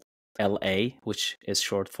child LA, which is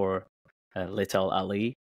short for Little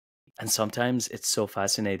Ali. And sometimes it's so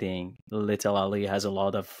fascinating. Little Ali has a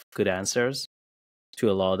lot of good answers to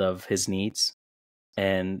a lot of his needs,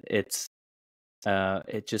 and it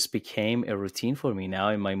just became a routine for me now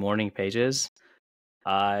in my morning pages.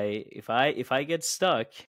 If I get stuck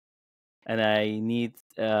and I need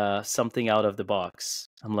something out of the box,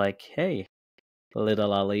 I'm like, hey,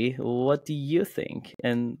 Little Ali, what do you think?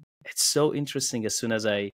 And it's so interesting. As soon as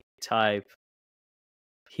I type,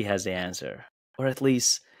 he has the answer, or at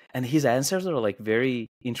least, and his answers are like very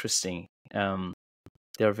interesting.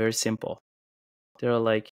 They're very simple. They're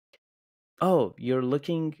like, oh, you're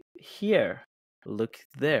looking here, look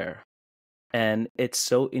there. And it's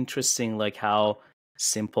so interesting like how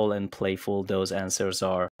simple and playful those answers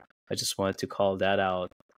are. I just wanted to call that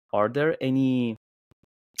out. Are there any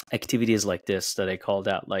activities like this that I called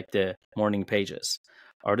out, like the morning pages?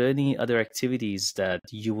 Are there any other activities that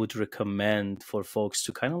you would recommend for folks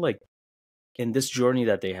to kind of like in this journey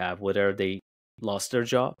that they have, whether they lost their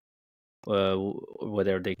job,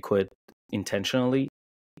 whether they quit intentionally,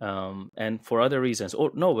 and for other reasons,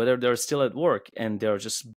 or no, whether they're still at work and they're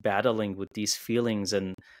just battling with these feelings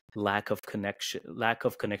and lack of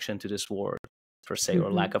connection to this world per se,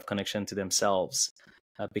 or lack of connection to themselves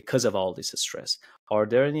because of all this stress. Are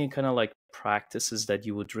there any kind of like practices that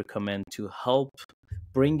you would recommend to help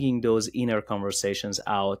bringing those inner conversations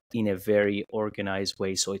out in a very organized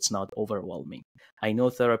way so it's not overwhelming? I know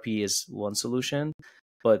therapy is one solution,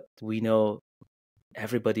 but we know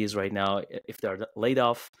everybody is right now, if they're laid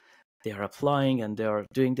off, they are applying and they are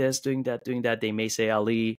doing this, doing that, doing that. They may say,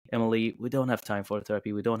 Ali, Emily, we don't have time for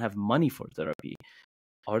therapy. We don't have money for therapy.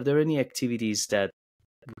 Are there any activities that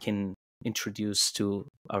we can introduce to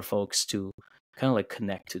our folks to kind of like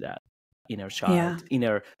connect to that inner child,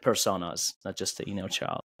 inner personas, not just the inner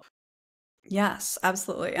child? Yes,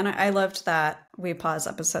 absolutely. And I loved that We Pause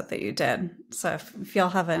episode that you did. So if y'all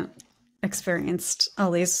haven't experienced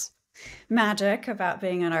Ali's magic about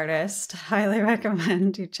being an artist, highly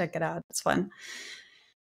recommend you check it out. It's fun.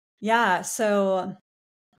 Yeah, so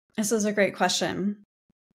this is a great question.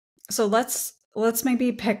 So let's let's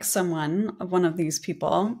maybe pick one of these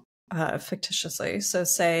people, fictitiously. So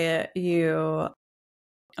say you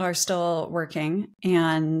are still working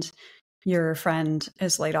and your friend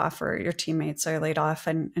is laid off or your teammates are laid off,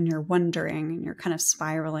 and you're wondering and you're kind of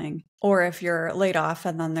spiraling. Or if you're laid off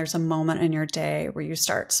and then there's a moment in your day where you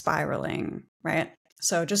start spiraling, right?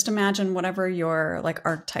 So just imagine whatever your like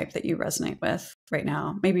archetype that you resonate with right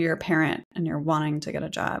now. Maybe you're a parent and you're wanting to get a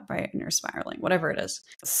job, right? And you're spiraling, whatever it is.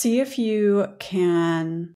 See if you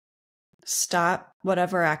can stop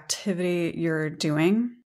whatever activity you're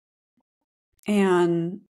doing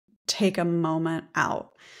and take a moment out.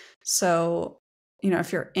 So,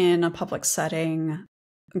 if you're in a public setting,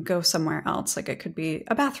 go somewhere else. Like it could be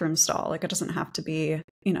a bathroom stall. Like it doesn't have to be,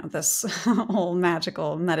 this whole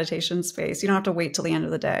magical meditation space. You don't have to wait till the end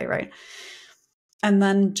of the day, right? And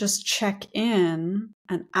then just check in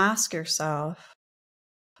and ask yourself,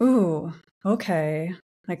 ooh, okay,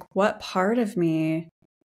 like what part of me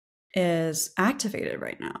is activated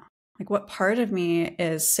right now? Like what part of me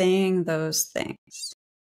is saying those things?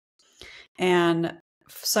 And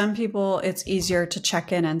some people, it's easier to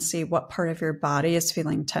check in and see what part of your body is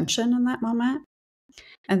feeling tension in that moment.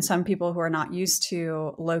 And some people who are not used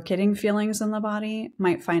to locating feelings in the body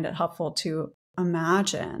might find it helpful to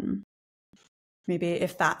imagine maybe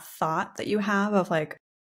if that thought that you have of like,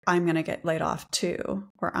 I'm going to get laid off too,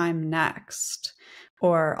 or I'm next,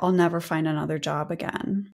 or I'll never find another job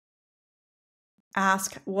again.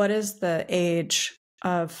 Ask, what is the age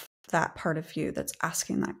of that part of you that's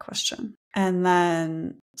asking that question? And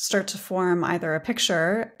then start to form either a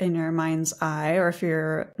picture in your mind's eye, or if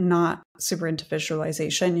you're not super into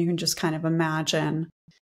visualization, you can just kind of imagine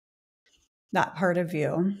that part of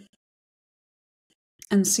you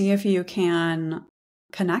and see if you can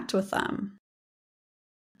connect with them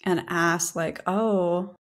and ask like,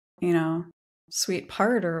 oh, sweet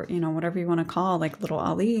part, or, whatever you want to call, like little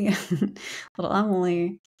Ali, little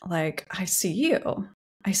Emily, like, I see you.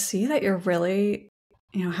 I see that you're really,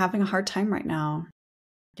 having a hard time right now.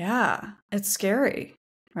 Yeah, it's scary,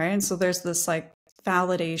 right? And so there's this like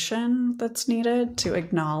validation that's needed to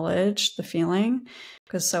acknowledge the feeling,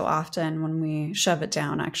 because so often when we shove it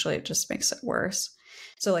down, actually, it just makes it worse.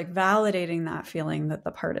 So like validating that feeling that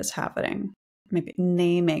the part is happening, maybe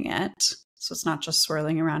naming it, so it's not just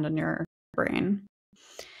swirling around in your brain.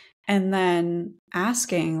 And then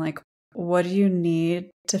asking like, what do you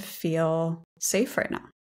need to feel safe right now?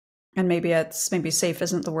 And maybe safe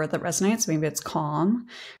isn't the word that resonates. Maybe it's calm.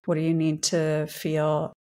 What do you need to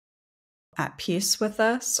feel at peace with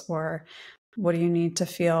this? Or what do you need to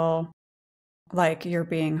feel like you're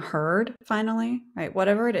being heard finally, right?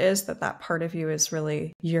 Whatever it is that part of you is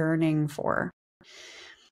really yearning for.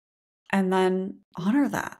 And then honor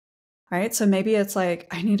that, right? So maybe it's like,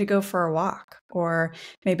 I need to go for a walk, or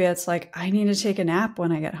maybe it's like, I need to take a nap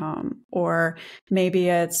when I get home, or maybe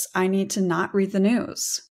it's, I need to not read the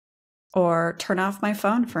news, or turn off my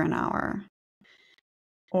phone for an hour,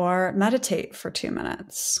 or meditate for 2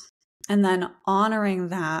 minutes. And then honoring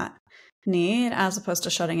that need as opposed to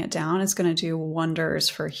shutting it down is going to do wonders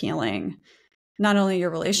for healing not only your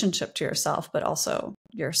relationship to yourself, but also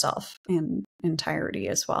yourself in entirety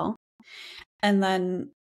as well. And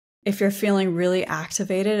then if you're feeling really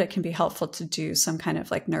activated, it can be helpful to do some kind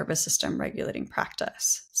of like nervous system regulating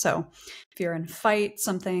practice. So if you're in fight,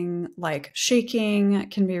 something like shaking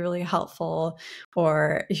can be really helpful.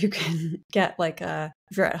 Or you can get like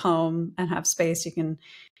if you're at home and have space, you can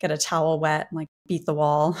get a towel wet and like beat the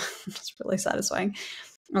wall. It's really satisfying.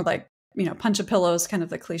 Or like, punch a pillow is kind of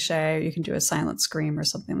the cliche. You can do a silent scream or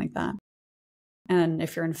something like that. And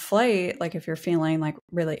if you're in flight, like if you're feeling like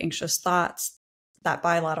really anxious thoughts, that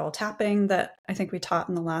bilateral tapping that I think we taught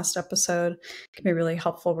in the last episode can be really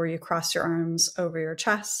helpful, where you cross your arms over your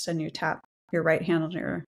chest and you tap your right hand on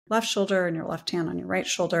your left shoulder and your left hand on your right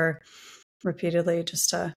shoulder repeatedly,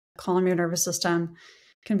 just to calm your nervous system,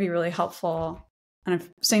 can be really helpful. And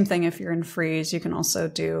same thing, if you're in freeze, you can also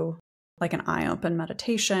do like an eye open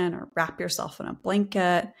meditation or wrap yourself in a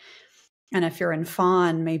blanket. And if you're in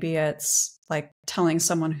fawn, maybe it's like telling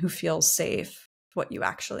someone who feels safe what you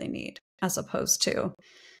actually need, as opposed to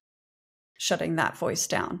shutting that voice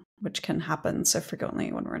down, which can happen so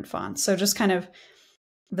frequently when we're in fawn. So just kind of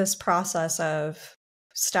this process of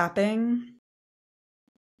stopping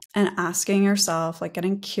and asking yourself, like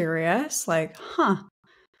getting curious, like,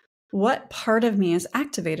 what part of me is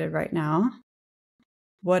activated right now?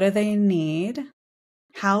 What do they need?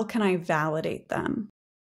 How can I validate them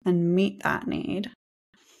and meet that need?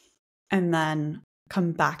 And then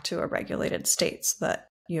come back to a regulated state so that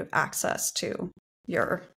you have access to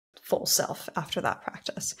your full self after that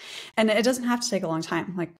practice. And it doesn't have to take a long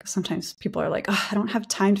time. Like sometimes people are like, oh, I don't have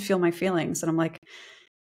time to feel my feelings. And I'm like,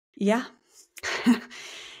 yeah.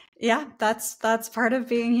 Yeah, that's part of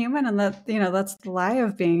being human. And that, that's the lie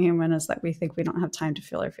of being human, is that we think we don't have time to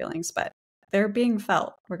feel our feelings, but they're being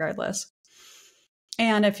felt regardless.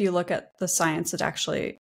 And if you look at the science, it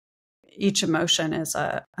actually, each emotion is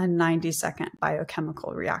a 90-second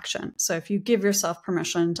biochemical reaction. So if you give yourself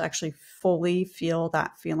permission to actually fully feel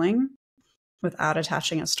that feeling without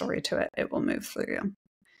attaching a story to it, it will move through you.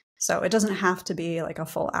 So it doesn't have to be like a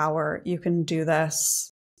full hour. You can do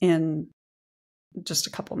this in just a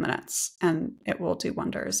couple minutes and it will do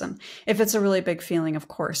wonders. And if it's a really big feeling, of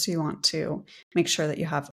course, you want to make sure that you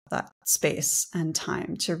have that space and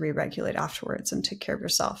time to re-regulate afterwards and take care of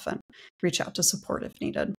yourself and reach out to support if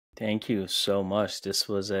needed. Thank you so much. This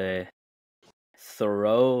was a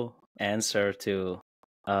thorough answer to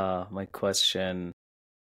my question,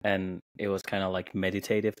 and it was kind of like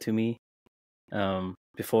meditative to me.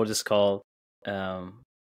 Before this call,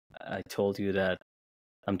 I told you that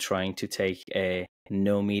I'm trying to take a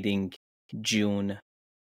no meeting June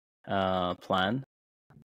plan.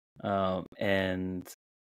 And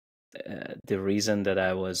the reason that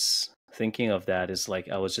I was thinking of that is like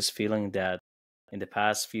I was just feeling that in the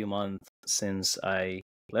past few months since I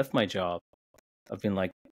left my job, I've been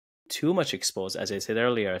like too much exposed. As I said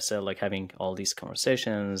earlier, I said like having all these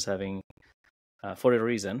conversations, having for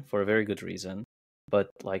a very good reason. But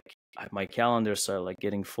like my calendar started like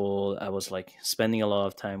getting full. I was like spending a lot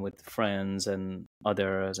of time with friends and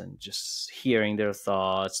others and just hearing their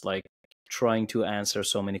thoughts, like trying to answer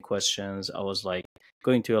so many questions. I was like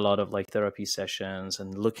going to a lot of like therapy sessions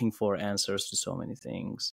and looking for answers to so many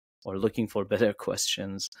things, or looking for better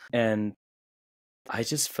questions. And I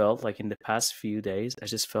just felt like in the past few days, I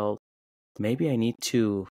just felt maybe I need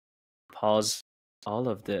to pause all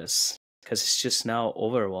of this because it's just now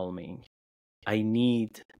overwhelming. I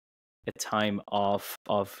need a time off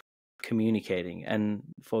of communicating. And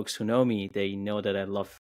folks who know me, they know that I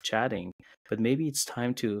love chatting, but maybe it's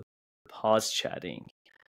time to pause chatting.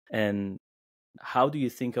 And how do you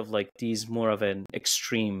think of like these more of an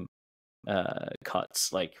extreme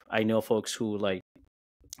cuts? Like I know folks who like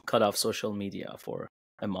cut off social media for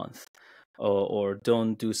a month, or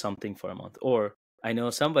don't do something for a month. Or I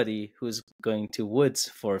know somebody who's going to woods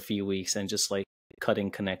for a few weeks and just like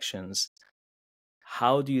cutting connections.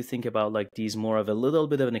 How do you think about like these more of a little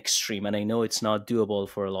bit of an extreme? And I know it's not doable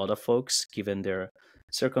for a lot of folks given their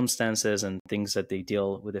circumstances and things that they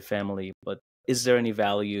deal with the family, but is there any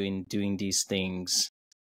value in doing these things?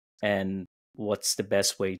 And what's the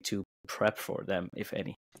best way to prep for them, if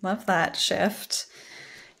any? Love that shift.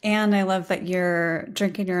 And I love that you're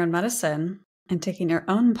drinking your own medicine and taking your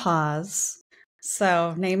own pause.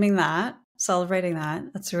 So naming that, celebrating that,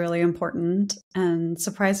 that's really important and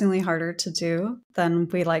surprisingly harder to do than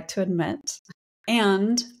we like to admit.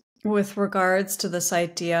 And with regards to this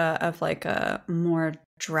idea of like a more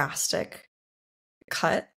drastic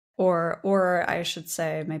cut, or I should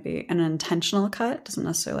say maybe an intentional cut, it doesn't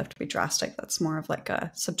necessarily have to be drastic. That's more of like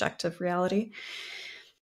a subjective reality.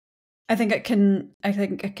 I think it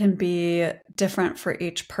can be different for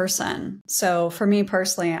each person. So for me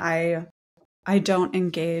personally, I don't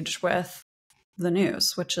engage with the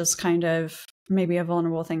news, which is kind of maybe a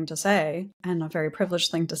vulnerable thing to say and a very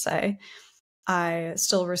privileged thing to say. I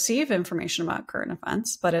still receive information about current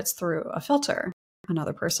events, but it's through a filter,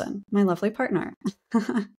 another person, my lovely partner.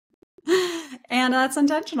 And that's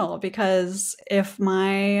intentional, because if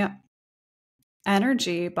my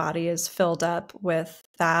energy body is filled up with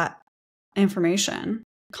that information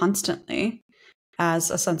constantly as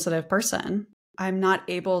a sensitive person, I'm not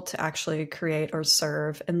able to actually create or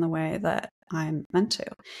serve in the way that I'm meant to.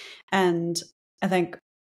 And I think,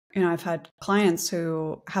 I've had clients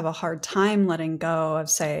who have a hard time letting go of,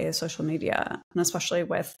 say, social media, and especially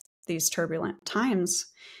with these turbulent times,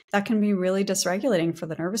 that can be really dysregulating for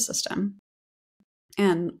the nervous system.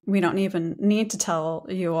 And we don't even need to tell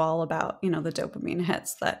you all about, the dopamine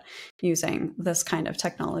hits that using this kind of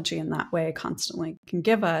technology in that way constantly can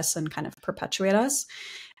give us and kind of perpetuate us.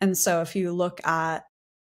 And so if you look at,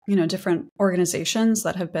 different organizations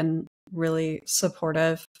that have been really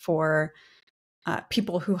supportive for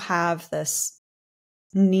people who have this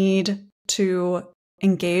need to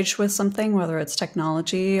engage with something, whether it's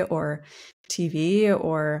technology or TV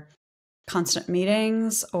or constant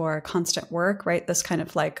meetings or constant work, right? This kind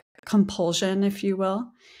of like compulsion, if you will,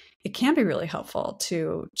 it can be really helpful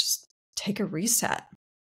to just take a reset.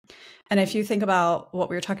 And if you think about what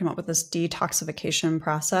we were talking about with this detoxification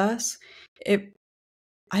process,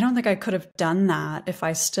 I don't think I could have done that if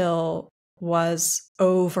I still was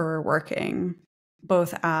overworking,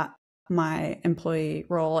 both at my employee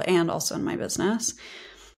role and also in my business.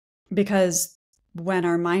 Because when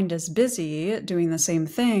our mind is busy doing the same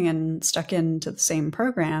thing and stuck into the same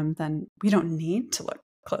program, then we don't need to look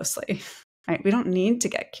closely, right? We don't need to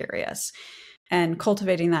get curious. And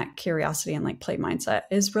cultivating that curiosity and like play mindset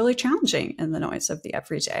is really challenging in the noise of the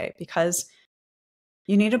everyday, because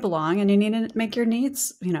you need to belong and you need to make your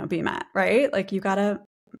needs, be met, right? Like you got to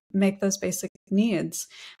make those basic needs.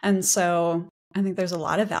 And so I think there's a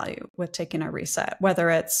lot of value with taking a reset, whether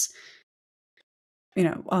it's,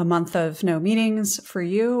 a month of no meetings for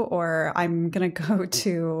you, or I'm going to go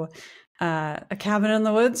to a cabin in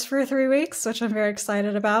the woods for 3 weeks, which I'm very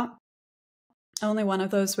excited about. Only one of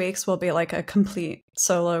those weeks will be like a complete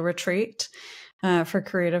solo retreat for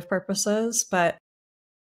creative purposes, but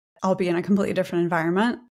I'll be in a completely different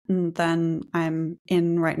environment than I'm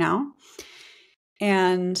in right now.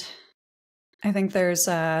 And I think there's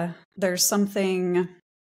something,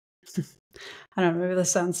 I don't know, maybe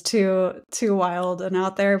this sounds too wild and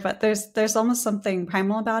out there, but there's almost something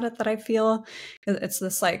primal about it that I feel. It's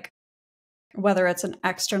this like, whether it's an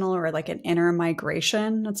external or like an inner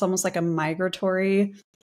migration, it's almost like a migratory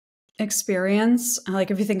experience.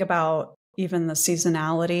 Like if you think about even the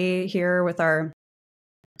seasonality here with our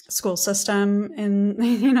school system in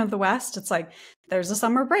the West, it's like there's a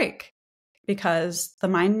summer break because the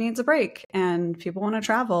mind needs a break and people want to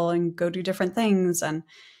travel and go do different things and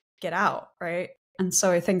get out, right? And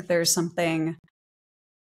so I think there's something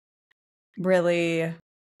really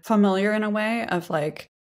familiar in a way of like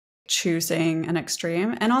choosing an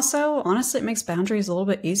extreme. And also, honestly, it makes boundaries a little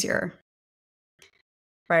bit easier,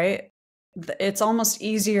 right? It's almost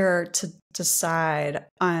easier to decide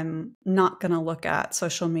I'm not going to look at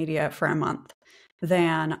social media for a month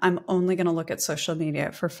than I'm only going to look at social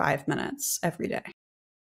media for 5 minutes every day,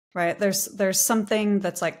 right? There's something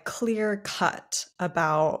that's like clear cut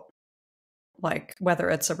about like whether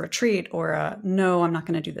it's a retreat or a no, I'm not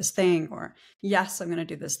going to do this thing, or yes, I'm going to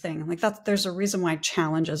do this thing. Like that, there's a reason why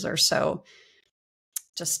challenges are so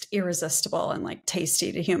just irresistible and like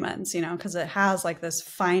tasty to humans, because it has like this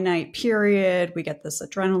finite period. We get this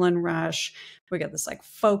adrenaline rush. We get this like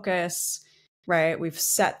focus, right? We've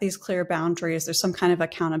set these clear boundaries. There's some kind of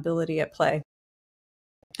accountability at play.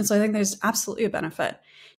 And so I think there's absolutely a benefit.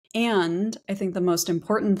 And I think the most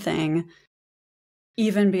important thing,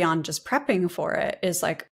 even beyond just prepping for it, is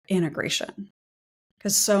like integration.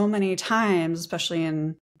 Because so many times, especially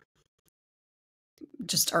in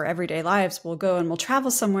just our everyday lives, we'll go and we'll travel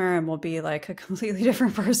somewhere and we'll be like a completely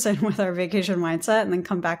different person with our vacation mindset, and then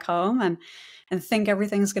come back home and think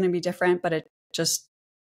everything's going to be different, but it just,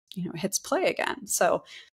 hits play again. So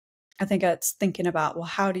I think it's thinking about, well,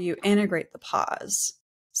 how do you integrate the pause?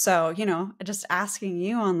 So, just asking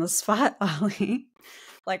you on the spot, Ollie,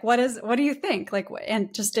 like, what do you think? Like,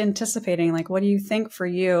 and just anticipating, like, what do you think for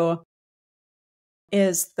you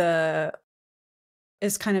is kind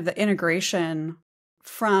of the integration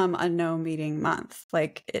from a no meeting month?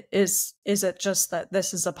 Like, is it just that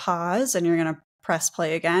this is a pause and you're going to press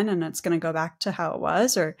play again and it's going to go back to how it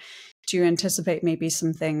was? Or do you anticipate maybe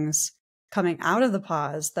some things coming out of the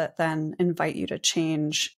pause that then invite you to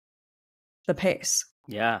change the pace?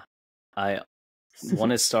 Yeah. I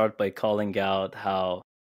want to start by calling out how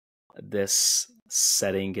this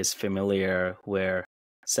setting is familiar, where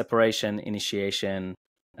separation, initiation,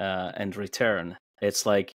 and return. It's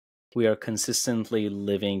like we are consistently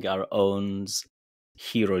living our own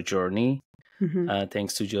hero journey. Mm-hmm.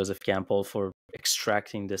 Thanks to Joseph Campbell for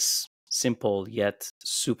extracting this simple yet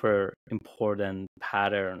super important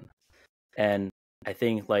pattern. And I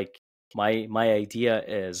think like my idea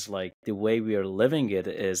is like the way we are living it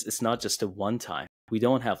is it's not just a one time. We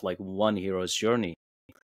don't have like one hero's journey.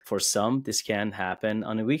 For some, this can happen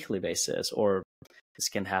on a weekly basis, or this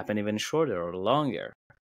can happen even shorter or longer.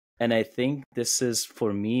 And I think this is,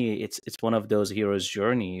 for me, it's one of those hero's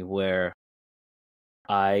journey where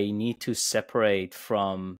I need to separate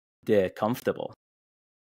from the comfortable.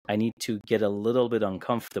 I need to get a little bit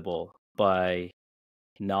uncomfortable by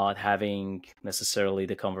not having necessarily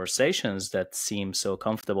the conversations that seem so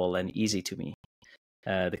comfortable and easy to me.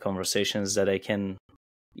 The conversations that I can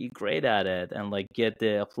be great at it and like get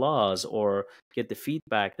the applause or get the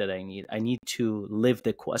feedback that I need. I need to live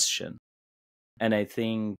the question. And I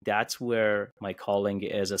think that's where my calling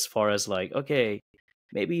is, as far as like, okay,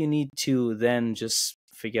 maybe you need to then just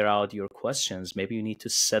figure out your questions. Maybe you need to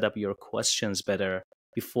set up your questions better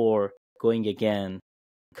before going again,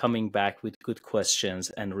 coming back with good questions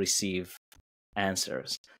and receive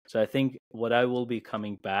answers. So I think what I will be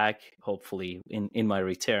coming back, hopefully, in my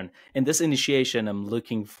return, in this initiation, I'm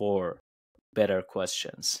looking for better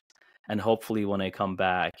questions. And hopefully when I come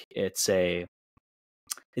back, it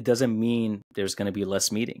doesn't mean there's going to be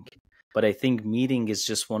less meeting, but I think meeting is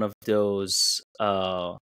just one of those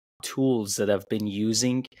tools that I've been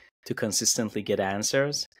using to consistently get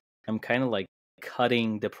answers. I'm kind of like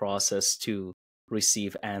cutting the process to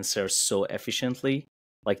receive answers so efficiently.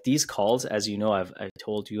 Like these calls, as you know, I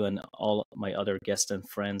told you and all my other guests and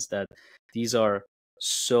friends that these are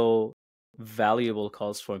so valuable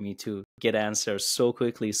calls for me to get answers so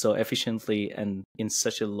quickly, so efficiently, and in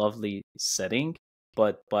such a lovely setting.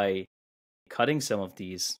 But by cutting some of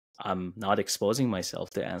these, I'm not exposing myself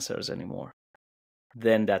to answers anymore.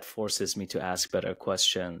 Then that forces me to ask better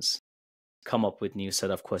questions, come up with new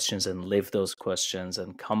set of questions and live those questions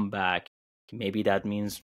and come back. Maybe that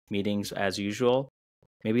means meetings as usual.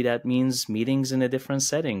 Maybe that means meetings in a different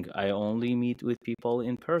setting. I only meet with people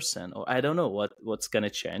in person, or I don't know what's going to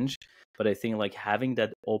change. But I think like having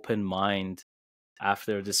that open mind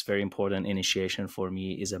after this very important initiation for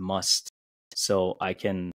me is a must, so I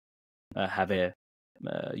can have a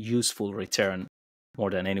useful return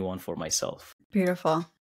more than anyone for myself. Beautiful.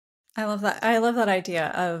 I love that. I love that idea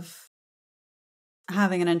of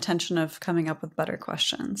having an intention of coming up with better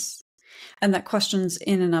questions, and that questions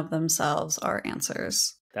in and of themselves are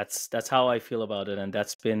answers. That's how I feel about it, and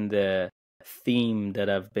that's been the theme that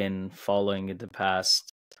I've been following in the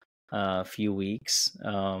past few weeks.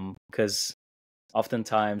 Because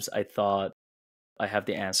oftentimes I thought I have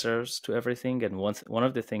the answers to everything, and one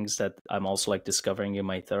of the things that I'm also like discovering in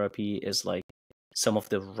my therapy is like some of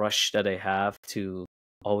the rush that I have to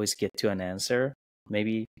always get to an answer.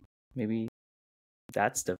 Maybe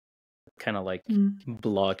that's the kind of like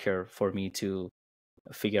blocker for me to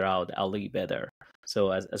figure out Ali better.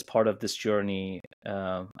 So as part of this journey,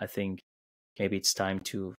 I think maybe it's time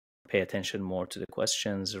to pay attention more to the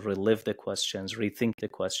questions, relive the questions, rethink the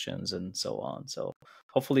questions, and so on. So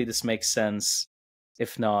hopefully this makes sense.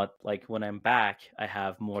 If not, like when I'm back, I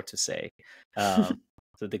have more to say.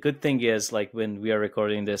 So the good thing is, like when we are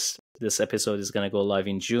recording this episode is going to go live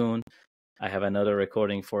in June. I have another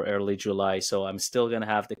recording for early July, so I'm still going to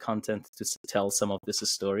have the content to tell some of this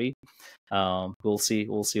story. We'll see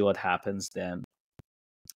what happens then.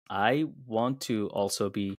 I want to also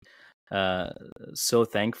be so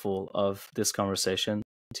thankful of this conversation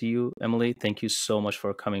to you, Emily. Thank you so much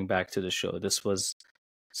for coming back to the show. This was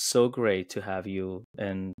so great to have you,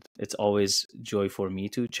 and it's always joy for me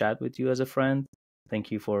to chat with you as a friend. Thank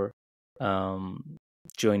you for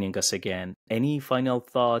joining us again. Any final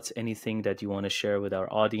thoughts, anything that you want to share with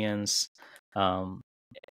our audience?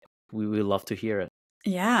 We would love to hear it.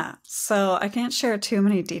 Yeah. So I can't share too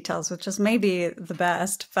many details, which is maybe the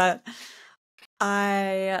best, but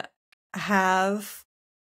I have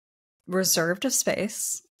reserved a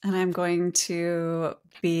space, and I'm going to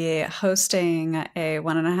be hosting a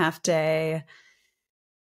 1.5 day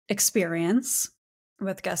experience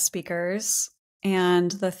with guest speakers, and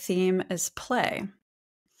the theme is play.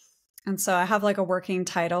 And so I have like a working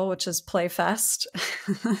title, which is Playfest,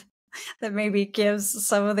 that maybe gives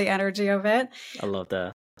some of the energy of it. I love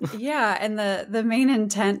that. Yeah. And the main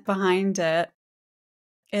intent behind it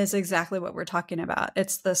is exactly what we're talking about.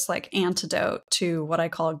 It's this like antidote to what I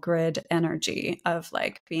call grid energy of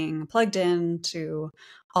like being plugged into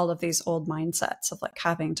all of these old mindsets of like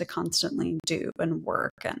having to constantly do and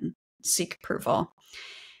work and seek approval.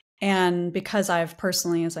 And because I've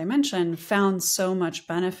personally, as I mentioned, found so much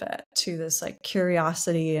benefit to this like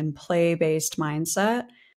curiosity and play-based mindset,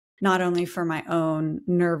 not only for my own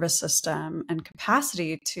nervous system and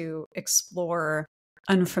capacity to explore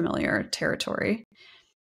unfamiliar territory,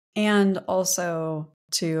 and also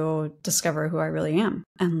to discover who I really am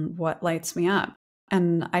and what lights me up.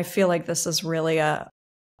 And I feel like this is really a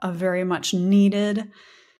very much needed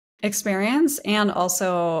experience. And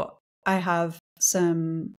also I have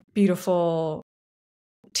some beautiful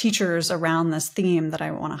teachers around this theme that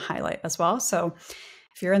I want to highlight as well. So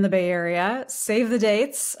if you're in the Bay Area, save the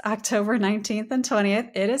dates, October 19th and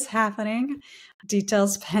 20th. It is happening.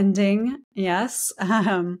 Details pending. Yes.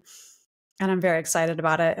 And I'm very excited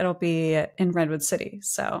about it. It'll be in Redwood City.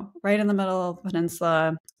 So right in the middle of the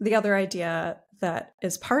peninsula. The other idea that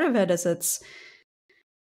is part of it is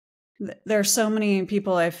there are so many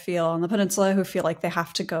people I feel on the peninsula who feel like they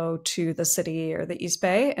have to go to the city or the East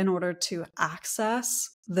Bay in order to access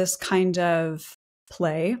this kind of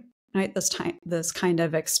play, right? This kind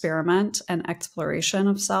of experiment and exploration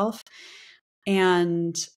of self.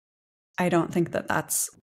 And I don't think that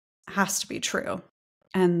has to be true.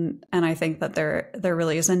 And I think that there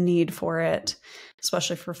really is a need for it,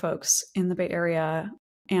 especially for folks in the Bay Area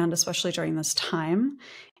and especially during this time.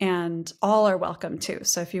 And all are welcome too.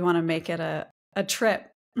 So if you want to make it a trip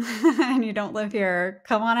and you don't live here,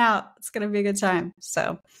 come on out. It's going to be a good time.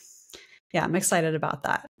 So yeah, I'm excited about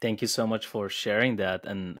that. Thank you so much for sharing that.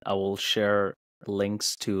 And I will share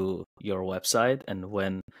links to your website. And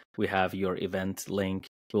when we have your event link,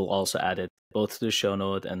 we'll also add it both to the show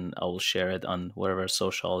note, and I will share it on whatever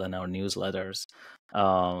social and our newsletters,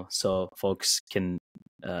 so folks can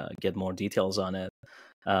get more details on it.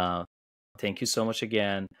 Thank you so much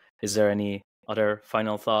again. Is there any other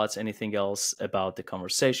final thoughts? Anything else about the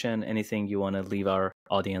conversation? Anything you want to leave our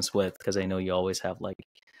audience with? Because I know you always have like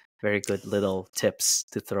very good little tips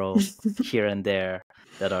to throw here and there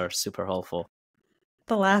that are super helpful.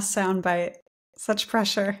 The last soundbite, such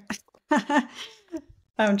pressure.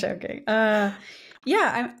 I'm joking.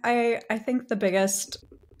 Yeah, I think the biggest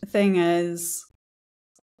thing is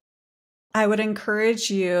I would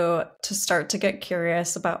encourage you to start to get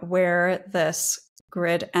curious about where this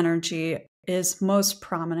grid energy is most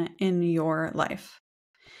prominent in your life.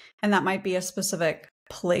 And that might be a specific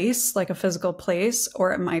place, like a physical place,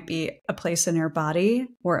 or it might be a place in your body,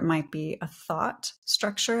 or it might be a thought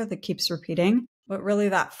structure that keeps repeating. But really,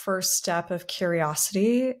 that first step of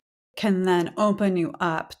curiosity can then open you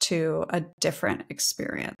up to a different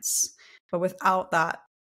experience. But without that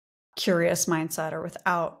curious mindset, or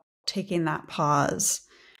without taking that pause,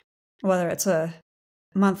 whether it's a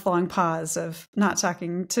month-long pause of not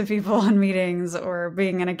talking to people in meetings or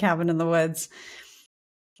being in a cabin in the woods,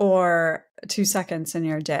 or 2 seconds in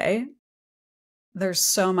your day, there's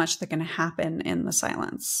so much that can happen in the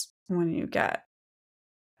silence when you get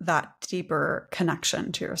that deeper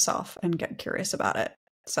connection to yourself and get curious about it.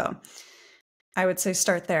 So I would say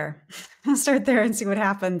start there. Start there and see what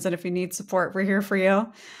happens. And if you need support, we're here for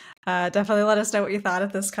you. Definitely let us know what you thought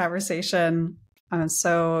of this conversation. I'm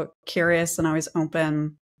so curious and always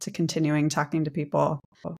open to continuing talking to people.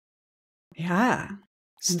 Yeah.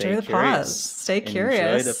 Enjoy the pause. Stay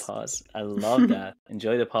curious. Enjoy the pause. I love that.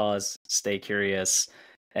 Enjoy the pause. Stay curious.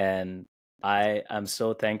 And I am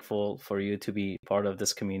so thankful for you to be part of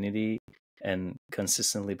this community and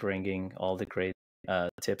consistently bringing all the great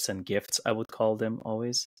tips and gifts, I would call them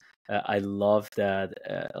always. I love that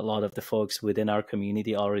a lot of the folks within our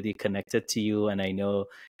community already connected to you, and I know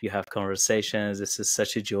you have conversations. This is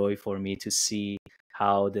such a joy for me to see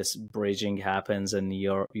how this bridging happens, and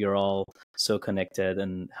you're all so connected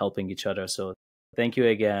and helping each other. So thank you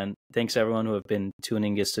again. Thanks everyone who have been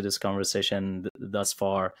tuning us to this conversation thus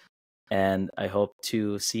far. And I hope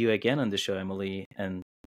to see you again on the show, Emily, and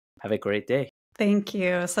have a great day. Thank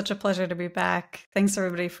you. Such a pleasure to be back. Thanks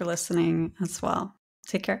everybody for listening as well.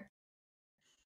 Take care.